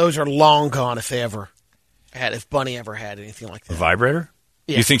those are long gone if they ever had, if Bunny ever had anything like that. A vibrator?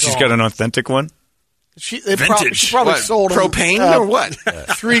 Yeah, you think she's got an authentic one? She Vintage. probably What, sold propane them, or what?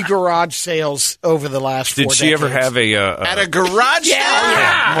 3 garage sales over the last 4 Did she ever have At a garage sale?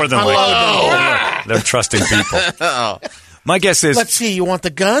 Yeah. more than Unload them. Yeah. They're trusting people. My guess is Let's see, you want the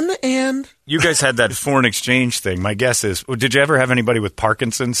gun and... you guys had that foreign exchange thing. My guess is, did you ever have anybody with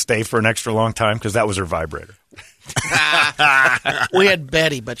Parkinson's stay for an extra long time? Because that was her vibrator. We had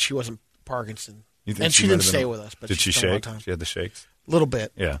Betty, but she wasn't Parkinson. You think And she might didn't have been stay a- with us. But Did she spent a lot shake? of time. She had the shakes? A little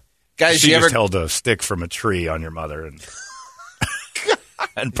bit. Yeah. Guys, she you just ever... held a stick from a tree on your mother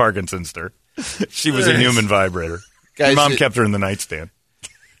and Parkinson's her. She was a human vibrator. Guys, your mom kept her in the nightstand.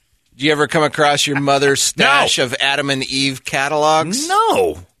 Do you ever come across your mother's stash of Adam and Eve catalogs?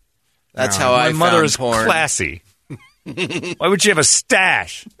 No. That's how My I mother found is porn. classy. Why would she have a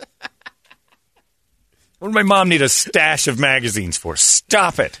stash? What did my mom need a stash of magazines for?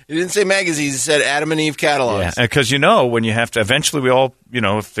 Stop it. It didn't say magazines. It said Adam and Eve catalogs. Yeah, because when you have to, eventually we all,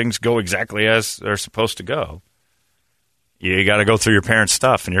 if things go exactly as they're supposed to go, you got to go through your parents'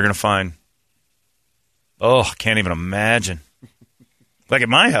 stuff, and you're going to find, I can't even imagine. Like at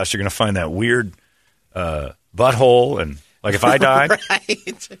my house, you're going to find that weird butthole, and like if I died,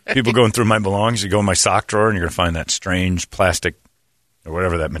 Right. people going through my belongings, you go in my sock drawer, and you're going to find that strange plastic or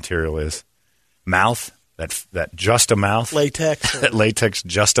whatever that material is, mouth. That just a mouth. Latex. That latex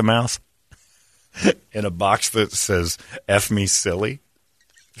just a mouth. In a box that says F me silly.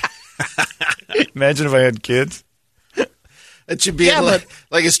 Imagine if I had kids. It should be Yeah,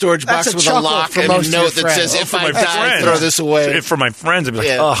 like a storage that's box a with a chuckle lock for and most a of your note that friends. says, if For I my die, friends. throw this away. For my friends, I'd be like,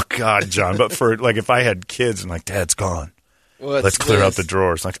 Yeah. oh, God, John. But for, if I had kids and Dad's gone. What's Let's clear out this? the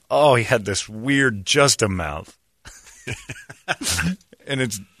drawers. Like, he had this weird just a mouth. And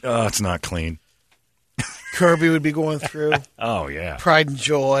it's not clean. Kirby would be going through. Oh, yeah. Pride and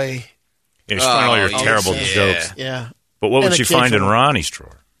Joy. You just find all your Oh, terrible yeah. jokes. Yeah. But what would And she find in occasional- Ronnie's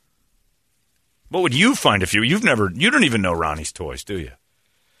drawer? What would you find if you don't even know Ronnie's toys, do you?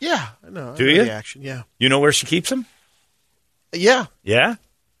 Yeah. I know. Do I know you? The action. Yeah. You know where she keeps them? Yeah. Yeah?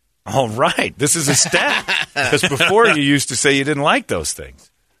 All right. This is a step. Because before you used to say you didn't like those things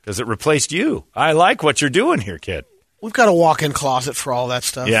because it replaced you. I like what you're doing here, kid. We've got a walk-in closet for all that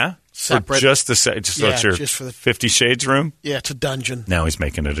stuff. Yeah? Separate. For just so it's your just for the 50 Shades room? Yeah, it's a dungeon. Now he's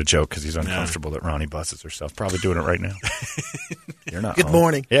making it a joke because he's uncomfortable that Ronnie busses herself. Probably doing it right now. You're not Good home.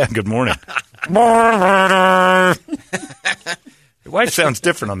 morning. Yeah, good morning. Your wife sounds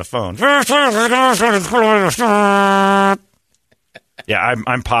different on the phone. Yeah,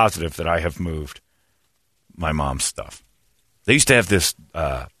 I'm positive that I have moved my mom's stuff. They used to have this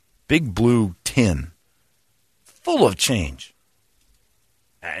big blue tin full of change.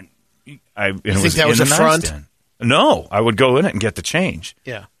 And it was that was in a the front? nightstand. No, I would go in it and get the change.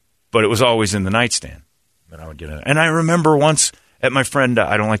 Yeah. But it was always in the nightstand. And I would get it. And I remember once at my friend,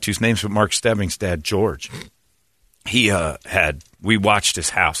 I don't like to use names, but Mark Stebbing's dad, George, we watched his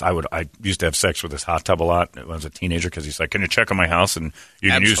house. I used to have sex with his hot tub a lot when I was a teenager because he's like, can you check on my house and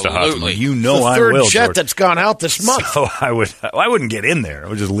you can use the hot tub? I'm like, you know the I third will, jet George. that's gone out this month. So I wouldn't get in there. I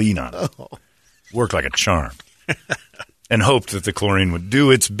would just lean on it. Worked like a charm. And hoped that the chlorine would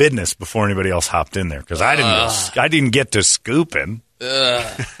do its business before anybody else hopped in there because I didn't get to scooping.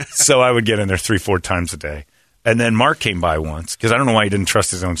 So I would get in there 3-4 times a day. And then Mark came by once because I don't know why he didn't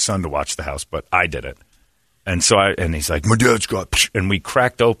trust his own son to watch the house, but I did it. And so he's like, my dad's got, and we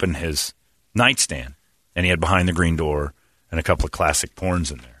cracked open his nightstand, and he had Behind the Green Door and a couple of classic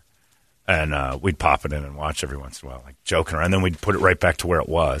porns in there. And we'd pop it in and watch every once in a while, like joking around. And then we'd put it right back to where it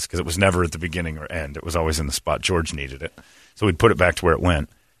was because it was never at the beginning or end. It was always in the spot George needed it. So we'd put it back to where it went.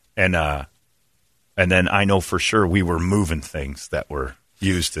 And then I know for sure we were moving things that were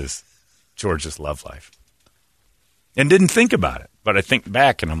used as George's love life. And didn't think about it. But I think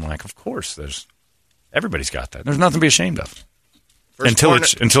back and I'm like, of course, everybody's got that. There's nothing to be ashamed of. Until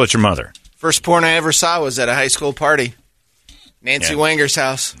it's your mother. First porn I ever saw was at a high school party. Nancy Wanger's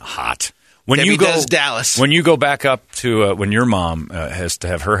house. Hot. Debbie Does Dallas. When you go back up to when your mom has to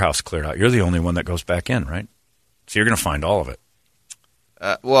have her house cleared out, you're the only one that goes back in, right? So you're going to find all of it.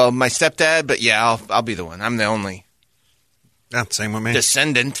 Well, my stepdad, but yeah, I'll be the one. I'm the only same with me.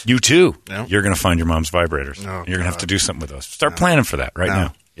 Descendant. You too. No. You're going to find your mom's vibrators. Oh, you're going to have to do something with those. Start planning for that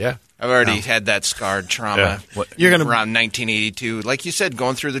now. Yeah. I've already had that scarred trauma. Yeah. You're gonna around 1982, like you said,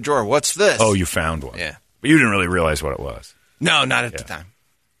 going through the drawer. What's this? Oh, you found one. Yeah. But you didn't really realize what it was. No, not at the time.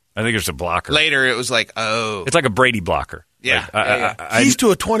 I think it's a blocker. Later, it was like, oh. It's like a Brady blocker. Yeah. Like, He's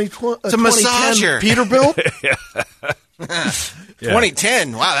to a 2010 It's a massager. Peterbilt.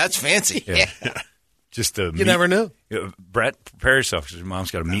 2010. Wow, that's fancy. Yeah. Just You never knew. Brett, prepare yourself because your mom's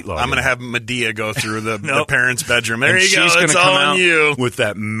got a meat log. I'm going to have Medea go through the Nope. parents' bedroom. There and you go. She's going It's to all come on out you. with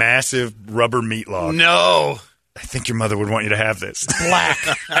that massive rubber meat log. No. I think your mother would want you to have this. Black.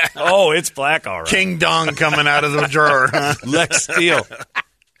 Oh, it's black, all right. King Dong coming out of the drawer. Lex Steele.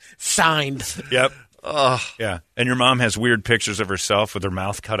 Signed. Yep. Yeah. And your mom has weird pictures of herself with her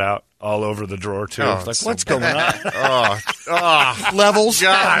mouth cut out all over the drawer, too. Oh, it's like, so what's going on? Levels.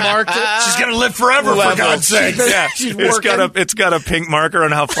 Marked it. She's going to live forever, for God's sake. Yeah. She's It's got a pink marker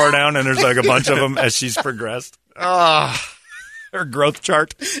on how far down, and there's like a bunch of them as she's progressed. Her growth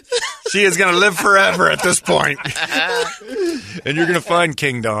chart. She is going to live forever at this point. And you're going to find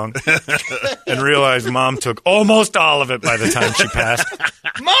King Dong and realize Mom took almost all of it by the time she passed.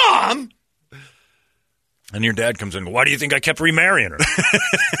 Mom! And your dad comes in and goes, why do you think I kept remarrying her?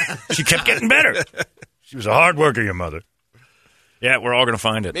 She kept getting better. She was a hard worker, your mother. Yeah, we're all going to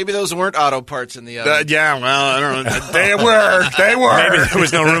find it. Maybe those weren't auto parts in the oven. Yeah, well, I don't know. They were. Maybe there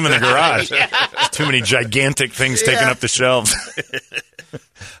was no room in the garage. Too many gigantic things taking up the shelves.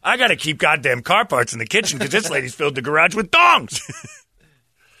 I got to keep goddamn car parts in the kitchen because this lady's filled the garage with dongs.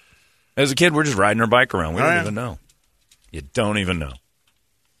 As a kid, we're just riding our bike around. We don't even know. You don't even know.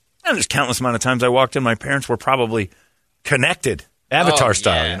 And there's countless amount of times I walked in, my parents were probably connected, Avatar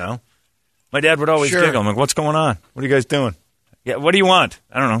style, you know. My dad would always giggle. I'm like, what's going on? What are you guys doing? Yeah, what do you want?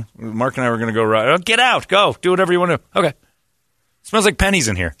 I don't know. Mark and I were going to go ride. Oh, get out. Go. Do whatever you want to do. Okay. Smells like pennies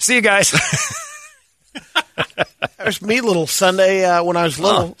in here. See you guys. There's me little Sunday when I was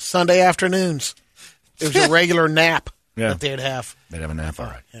little, Sunday afternoons. It was a regular nap that they'd have. They'd have a nap, all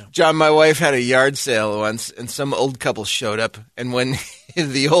right. Yeah. John, my wife had a yard sale once, and some old couple showed up. And when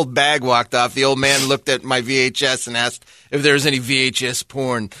the old bag walked off, the old man looked at my VHS and asked if there was any VHS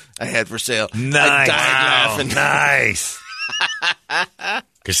porn I had for sale. Nice. I died laughing. Nice.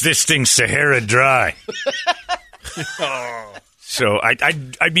 Because this thing's Sahara dry. So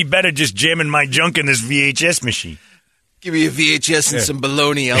I'd be better just jamming my junk in this VHS machine. Give me a VHS and some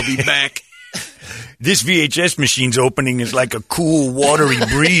bologna. I'll be back. This VHS machine's opening is like a cool, watery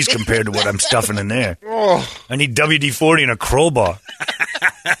breeze compared to what I'm stuffing in there. I need WD-40 and a crowbar.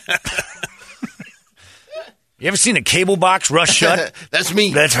 You ever seen a cable box rust shut? That's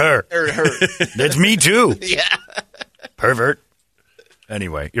me. That's her. Her. That's me, too. Yeah. Pervert.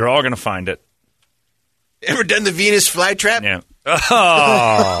 Anyway, you're all going to find it. Ever done the Venus flytrap? Yeah.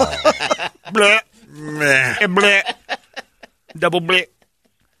 Oh. Bleh. Bleh. Double bleh.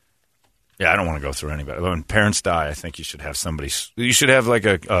 Yeah, I don't want to go through anybody. When parents die, I think you should have somebody. You should have like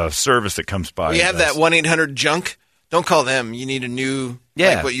a service that comes by. You have that 1-800-JUNK. Don't call them. You need a new,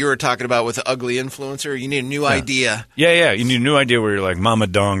 like what you were talking about with the ugly influencer. You need a new idea. Yeah. You need a new idea where you're like Mama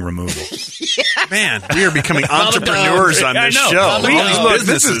Dong removal. Man, we are becoming entrepreneurs on this show. All these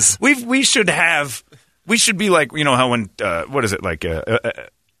businesses. We should be like, you know how when, what is it, like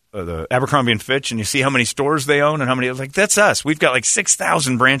the Abercrombie & Fitch, and you see how many stores they own and how many, like, that's us. We've got like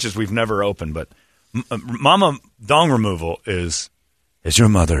 6,000 branches we've never opened, but Mama Dong removal is your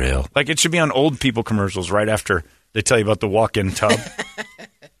mother ill? Like, it should be on old people commercials right after they tell you about the walk-in tub.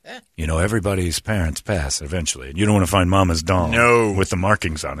 You know, everybody's parents pass eventually. And you don't want to find Mama's dong with the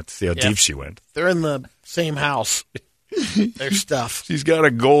markings on it to see how deep she went. They're in the same house. Their stuff. She's got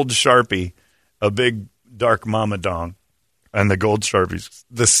a gold Sharpie, a big dark Mama dong, and the gold Sharpies.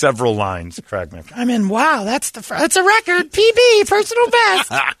 The several lines crack me. I mean, wow, that's a record. PB, personal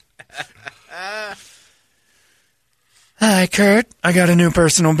best. Hi, Kurt. I got a new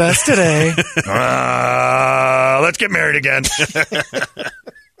personal best today. Let's get married again.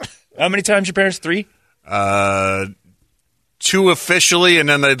 How many times your parents? 3? 2 officially, and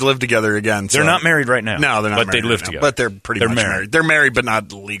then they'd live together again. So. They're not married right now. No, they're not. But they live together. But they're pretty much married. They're married, but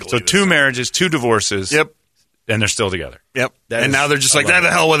not legally. So 2 marriages, 2 divorces. Yep. And they're still together. Yep. And now they're just like, the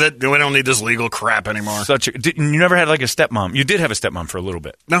hell with it. We don't need this legal crap anymore. You never had like a stepmom. You did have a stepmom for a little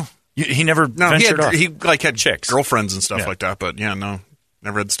bit. No. He never ventured off. He had chicks, girlfriends and stuff like that. But no,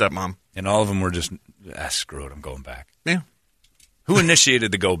 never had stepmom. And all of them were just, screw it, I'm going back. Yeah. Who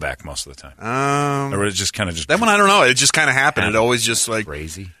initiated the go back most of the time? Or was it just kind of just... That one, I don't know. It just kind of happened. It always just like...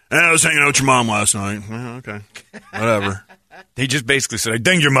 Crazy. I was hanging out with your mom last night. Okay. Whatever. He just basically said, I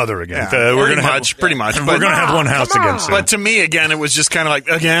dinged your mother again. Yeah, pretty much. We're going to have one house again soon. But to me, again, it was just kind of like,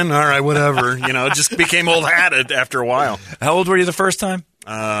 again, all right, whatever. You know, it just became old hat after a while. How old were you the first time?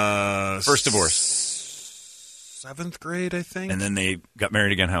 First divorce. 7th grade, I think. And then they got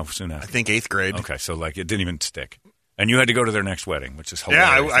married again how soon after? I think 8th grade. Okay, so like it didn't even stick. And you had to go to their next wedding, which is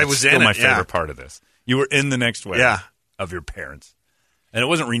hilarious. Yeah, I was still in it. My favorite part of this. You were in the next wedding of your parents. And it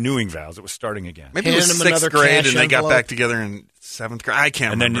wasn't renewing vows. It was starting again. Maybe it was 6th grade, and they got back together in 7th grade. I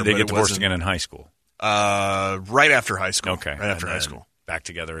can't remember. And then they get divorced again in high school. Right after high school. Okay. Right after high school. Back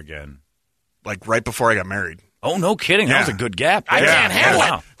together again. Like right before I got married. Oh, no kidding. That was a good gap. I can't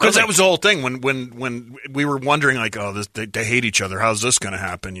handle it. Because that was the whole thing. When we were wondering, like, they hate each other. How's this going to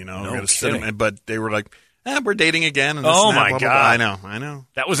happen? You know, No kidding. But they were like, we're dating again. And my blah, God. blah, blah. I know.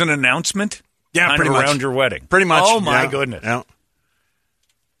 That was an announcement? Yeah, kind pretty of much. around your wedding. Pretty much. Oh, my goodness. Yeah.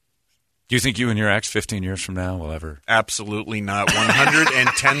 Do you think you and your ex 15 years from now will ever? Absolutely not.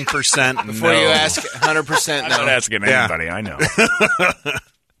 110% Before you ask, 100% no. I'm not asking anybody. I know.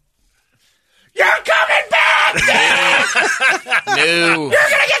 You're coming back, Dad! No. You're going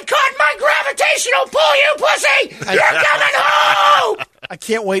to get caught in my gravitational pull, you pussy! You're coming home! I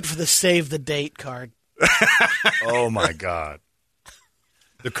can't wait for the save the date card. Oh, my God.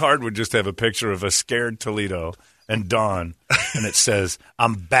 The card would just have a picture of a scared Toledo and Dawn, and it says,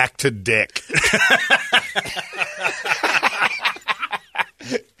 I'm back to dick.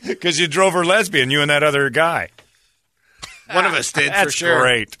 Because you drove her lesbian, you and that other guy. One of us did, That's for sure.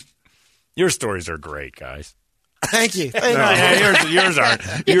 Great. Your stories are great, guys. Thank you. Yours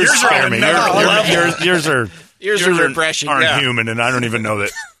aren't. Yours scare me. Yours are refreshing. Aren't human, and I don't even know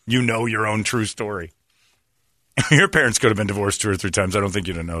that you know your own true story. Your parents could have been divorced 2 or 3 times. I don't think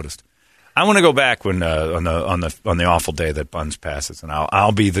you'd have noticed. I want to go back when on the awful day that Buns passes, and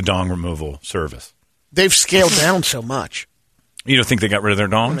I'll be the dong removal service. They've scaled down so much. You don't think they got rid of their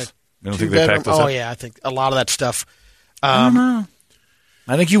dongs? You don't think they packed those up? Oh yeah, I think a lot of that stuff. I don't know.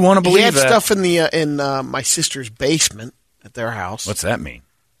 I think you want to believe he had that. stuff in my sister's basement at their house. What's that mean?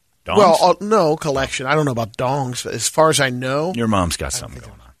 Dongs? Well, no collection. I don't know about dongs. As far as I know, your mom's got something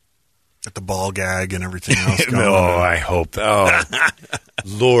going on. At the ball gag and everything else going no, on. I hope. Oh,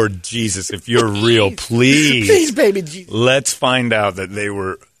 Lord Jesus, if you're real, please, baby Jesus. Let's find out that they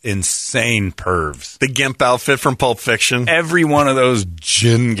were insane pervs. The gimp outfit from Pulp Fiction. Every one of those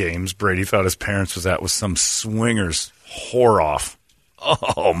gin games Brady thought his parents was at was some swingers whore off.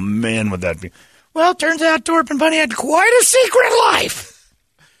 Oh, man, would that be? Well, turns out Dorp and Bunny had quite a secret life.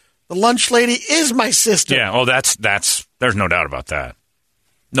 The lunch lady is my sister. Yeah, oh, that's there's no doubt about that.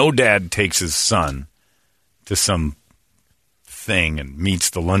 No dad takes his son to some thing and meets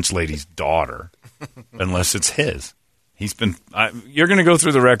the lunch lady's daughter unless it's his. You're going to go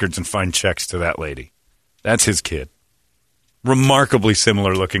through the records and find checks to that lady. That's his kid. Remarkably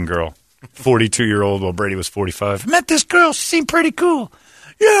similar looking girl. 42-year-old while Brady was 45. Met this girl. She seemed pretty cool.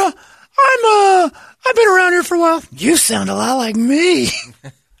 Yeah, I've been around here for a while. You sound a lot like me.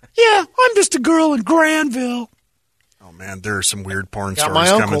 Yeah, I'm just a girl in Granville. Oh, man, there are some weird porn Got stories my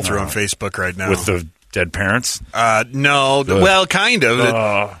coming uncle. through on Facebook right now. With the dead parents? No. Well, kind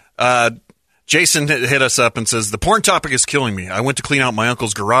of. Jason hit us up and says, the porn topic is killing me. I went to clean out my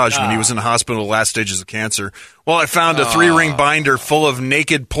uncle's garage when he was in the hospital, last stages of cancer. Well, I found a 3-ring binder full of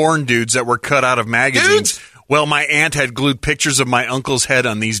naked porn dudes that were cut out of magazines. Dudes? Well, my aunt had glued pictures of my uncle's head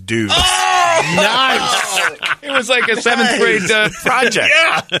on these dudes. Nice. It was like a 7th grade project.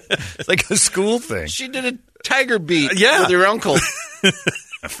 Yeah. It's like a school thing. She did a tiger beat Yeah. with her uncle.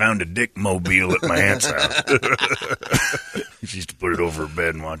 I found a dick mobile at my aunt's house. She used to put it over her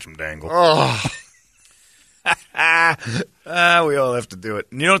bed and watch him dangle. Oh. We all have to do it.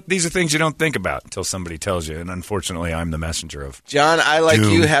 You know, these are things you don't think about until somebody tells you, and unfortunately, I'm the messenger of John, I, like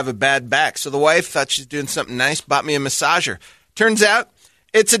doom. you, have a bad back. So the wife thought she's doing something nice, bought me a massager. Turns out,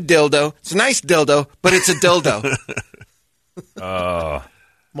 it's a dildo. It's a nice dildo, but it's a dildo.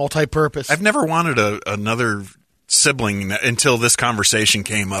 Multi-purpose. I've never wanted another sibling until this conversation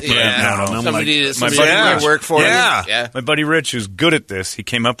came up. Yeah. And I'm Somebody like, to work for Yeah. you. Yeah. My buddy Rich, who's good at this, he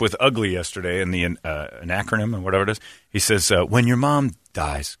came up with ugly yesterday in the an acronym or whatever it is. He says, when your mom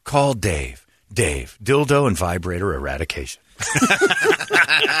dies, call Dave. Dave, dildo and vibrator eradication.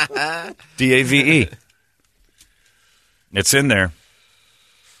 DAVE. It's in there.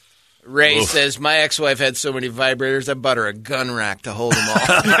 Ray says, my ex-wife had so many vibrators, I bought her a gun rack to hold them all.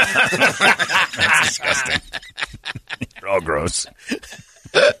 That's disgusting. You're all gross.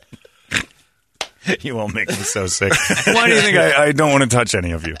 You all make me so sick. Why do you think I don't want to touch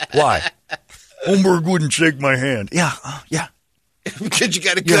any of you? Why? Holmberg wouldn't shake my hand. Yeah, yeah. Because you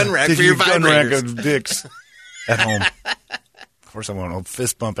got a gun rack for your gun vibrators. rack of dicks at home. Of course, I want a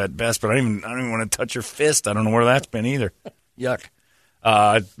fist bump at best, but I don't even want to touch your fist. I don't know where that's been either. Yuck.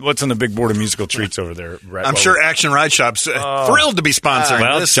 What's on the big board of musical treats over there, Brett? I'm sure Action Ride Shop's thrilled to be sponsoring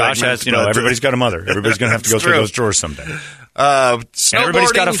well, this Josh segment, has, everybody's got a mother. Everybody's going to have to go through those drawers someday. And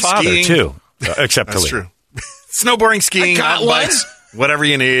everybody's got a father, skiing. too, except That's Talia. true. Snowboarding, skiing, I got mountain one. bikes, whatever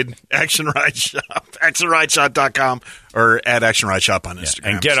you need. Action Ride Shop, actionrideshop.com or at Action Ride Shop on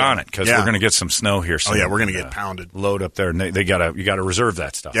Instagram. And get on it, because we're going to get some snow here soon. Oh, yeah, we're going to get pounded. Load up there, and you got to reserve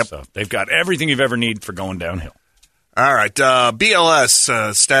that stuff. Yep. So they've got everything you've ever need for going downhill. All right,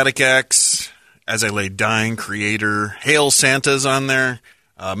 BLS, Static X, As I Lay Dying, Creator, Hail Santa's on there,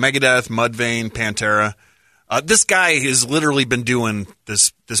 Megadeth, Mudvayne, Pantera. This guy has literally been doing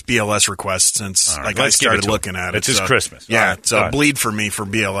this BLS request since I started looking at it. It's his Christmas. Yeah, Right. it's a bleed for me for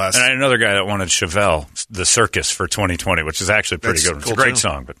BLS. And I had another guy that wanted Chevelle, The Circus, for 2020, which is actually pretty good. It's cool a great too.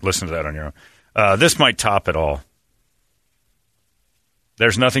 song, but listen to that on your own. This might top it all.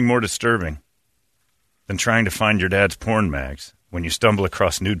 There's nothing more disturbing than trying to find your dad's porn mags when you stumble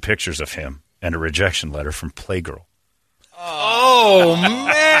across nude pictures of him and a rejection letter from Playgirl. Oh,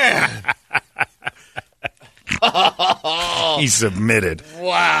 man. He submitted.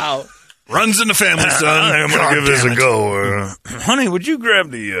 Wow. Runs in the family, son. I'm going God to give this damn a it. go. Honey, would you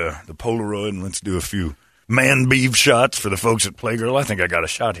grab the Polaroid and let's do a few man beef shots for the folks at Playgirl? I think I got a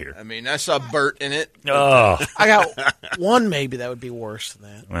shot here. I mean, I saw Bert in it. Oh. I got one maybe that would be worse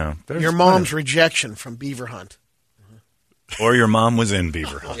than that. Well, there's Your mom's rejection from Beaver Hunt. Or your mom was in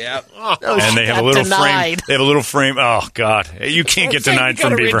Beaver Hunt. Yeah. And they have a little frame. They have a little frame. Oh, God. You can't get denied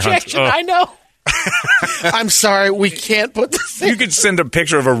from Beaver Hunt. Oh. I know. I'm sorry, we can't put this in. You could send a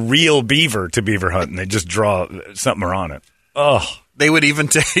picture of a real beaver to Beaver Hunt, and they just draw something on it. Oh, They would even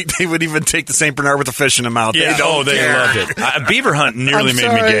take the St. Bernard with the fish in the mouth. yeah. They loved it. Beaver Hunt nearly I'm made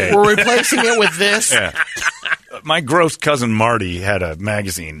sorry, me gay. we're replacing it with this. Yeah. My gross cousin Marty had a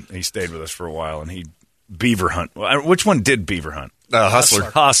magazine. He stayed with us for a while, and he Beaver Hunt. Which one did Beaver Hunt?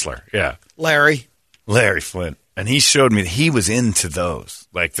 Hustler. Yeah. Larry Flint. And he showed me that he was into those.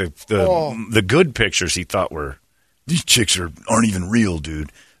 Like the good pictures he thought were, these chicks aren't even real,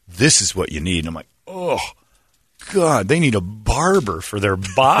 dude. This is what you need. And I'm like, oh, God, they need a barber for their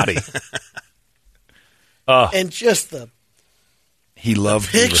body. and just the He loved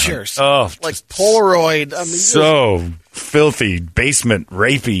pictures. Oh, like Polaroid. I mean, so filthy, basement,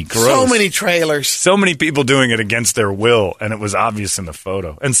 rapey, gross. so many trailers. So many people doing it against their will, and it was obvious in the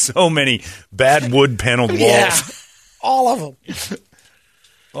photo. And so many bad wood-paneled walls. Yeah, all of them.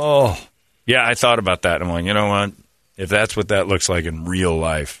 Oh. Yeah, I thought about that. I'm like, you know what? If that's what that looks like in real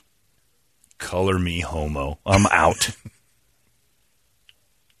life, color me homo. I'm out.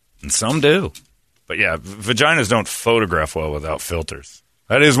 And some do. But yeah, vaginas don't photograph well without filters.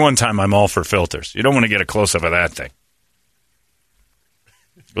 That is one time I'm all for filters. You don't want to get a close-up of that thing.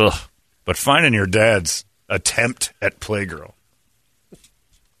 Ugh. But finding your dad's attempt at Playgirl.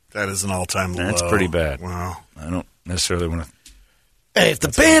 That is an all-time low. That's pretty bad. Wow. I don't necessarily want to. Hey, if the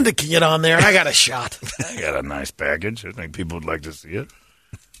bandit can get on there, I got a shot. I got a nice package. I think people would like to see it.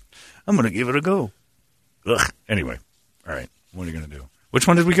 I'm going to give it a go. Ugh. Anyway, all right. What are you going to do? Which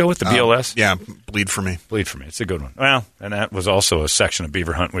one did we go with? The BLS? Yeah, Bleed For Me. Bleed For Me. It's a good one. Well, and that was also a section of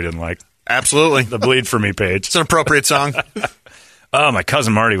Beaver Hunt we didn't like. Absolutely. The Bleed For Me page. It's an appropriate song. Oh, my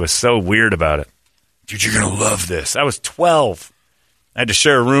cousin Marty was so weird about it. Dude, you're going to love this. I was 12. I had to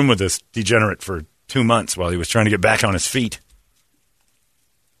share a room with this degenerate for 2 months while he was trying to get back on his feet.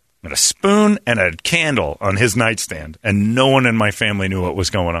 Had a spoon and a candle on his nightstand, and no one in my family knew what was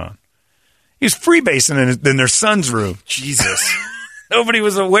going on. He was freebasing in their son's room. Jesus. Nobody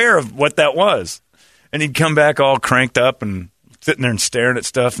was aware of what that was. And he'd come back all cranked up and sitting there and staring at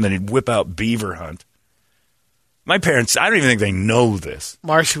stuff, and then he'd whip out Beaver Hunt. My parents, I don't even think they know this.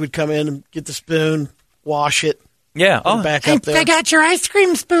 Marcy would come in and get the spoon, wash it. Yeah. Back up there. I got your ice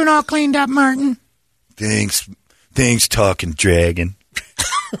cream spoon all cleaned up, Martin. Thanks, talking dragon.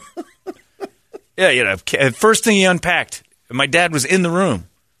 Yeah, first thing he unpacked, my dad was in the room.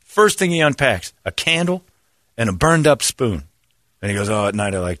 First thing he unpacks, a candle and a burned up spoon. And he goes, at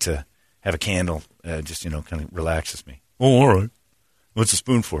night I like to have a candle. Just, kind of relaxes me. Oh, all right. What's the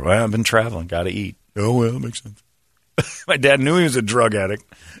spoon for? Well, I've been traveling. Got to eat. Oh, well, that makes sense. My dad knew he was a drug addict,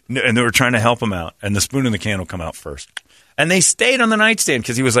 and they were trying to help him out. And the spoon and the candle come out first. And they stayed on the nightstand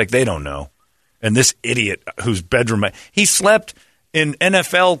because he was like, they don't know. And this idiot whose bedroom, he slept in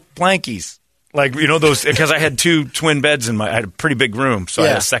NFL blankies. Like, those, because I had 2 twin beds I had a pretty big room, so I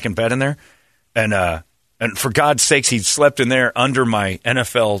had a second bed in there. And for God's sakes, he slept in there under my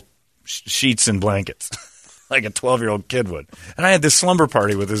NFL sheets and blankets, like a 12-year-old kid would. And I had this slumber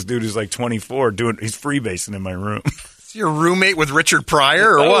party with this dude who's like 24, he's freebasing in my room. Is your roommate with Richard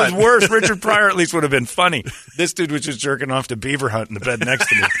Pryor or what? It was worse. Richard Pryor at least would have been funny. This dude was just jerking off to Beaver Hunt in the bed next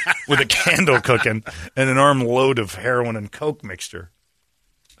to me with a candle cooking and an armload of heroin and Coke mixture.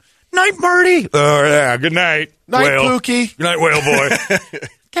 Night, Marty. Oh, yeah. Good night. Night, whale. Pookie. Good night, whale boy.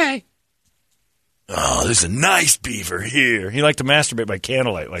 Okay. Oh, there's a nice beaver here. He liked to masturbate by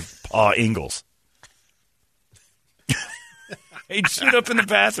candlelight like Pa Ingalls. He'd shoot up in the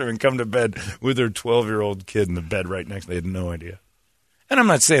bathroom and come to bed with their 12-year-old kid in the bed right next to them. They had no idea. And I'm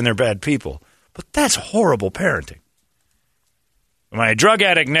not saying they're bad people, but that's horrible parenting. My drug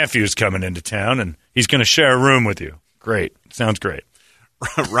addict nephew's coming into town, and he's going to share a room with you. Great. Sounds great.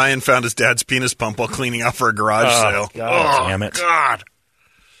 Ryan found his dad's penis pump while cleaning out for a garage sale. God damn it. God.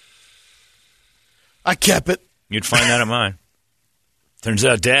 I kept it. You'd find that at mine. Turns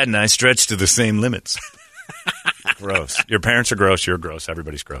out Dad and I stretch to the same limits. Gross. Your parents are gross. You're gross.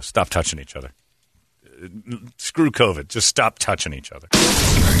 Everybody's gross. Stop touching each other. Screw COVID. Just stop touching each other.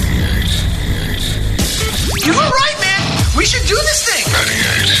 You're all right, man. We should do this thing.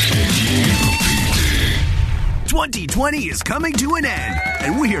 2020 is coming to an end,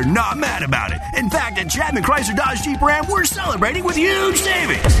 and we're not mad about it. In fact, at Chapman Chrysler Dodge Jeep Ram, we're celebrating with huge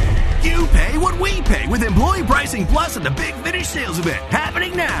savings. You pay what we pay with Employee Pricing Plus at the Big Finish Sales Event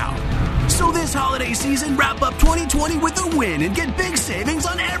happening now. So this holiday season, wrap up 2020 with a win and get big savings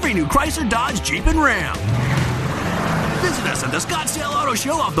on every new Chrysler, Dodge, Jeep, and Ram. Visit us at the Scottsdale Auto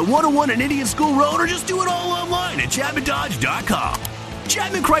Show off the 101 and Indian School Road, or just do it all online at ChapmanDodge.com.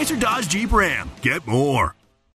 Chapman Chrysler Dodge Jeep Ram. Get more.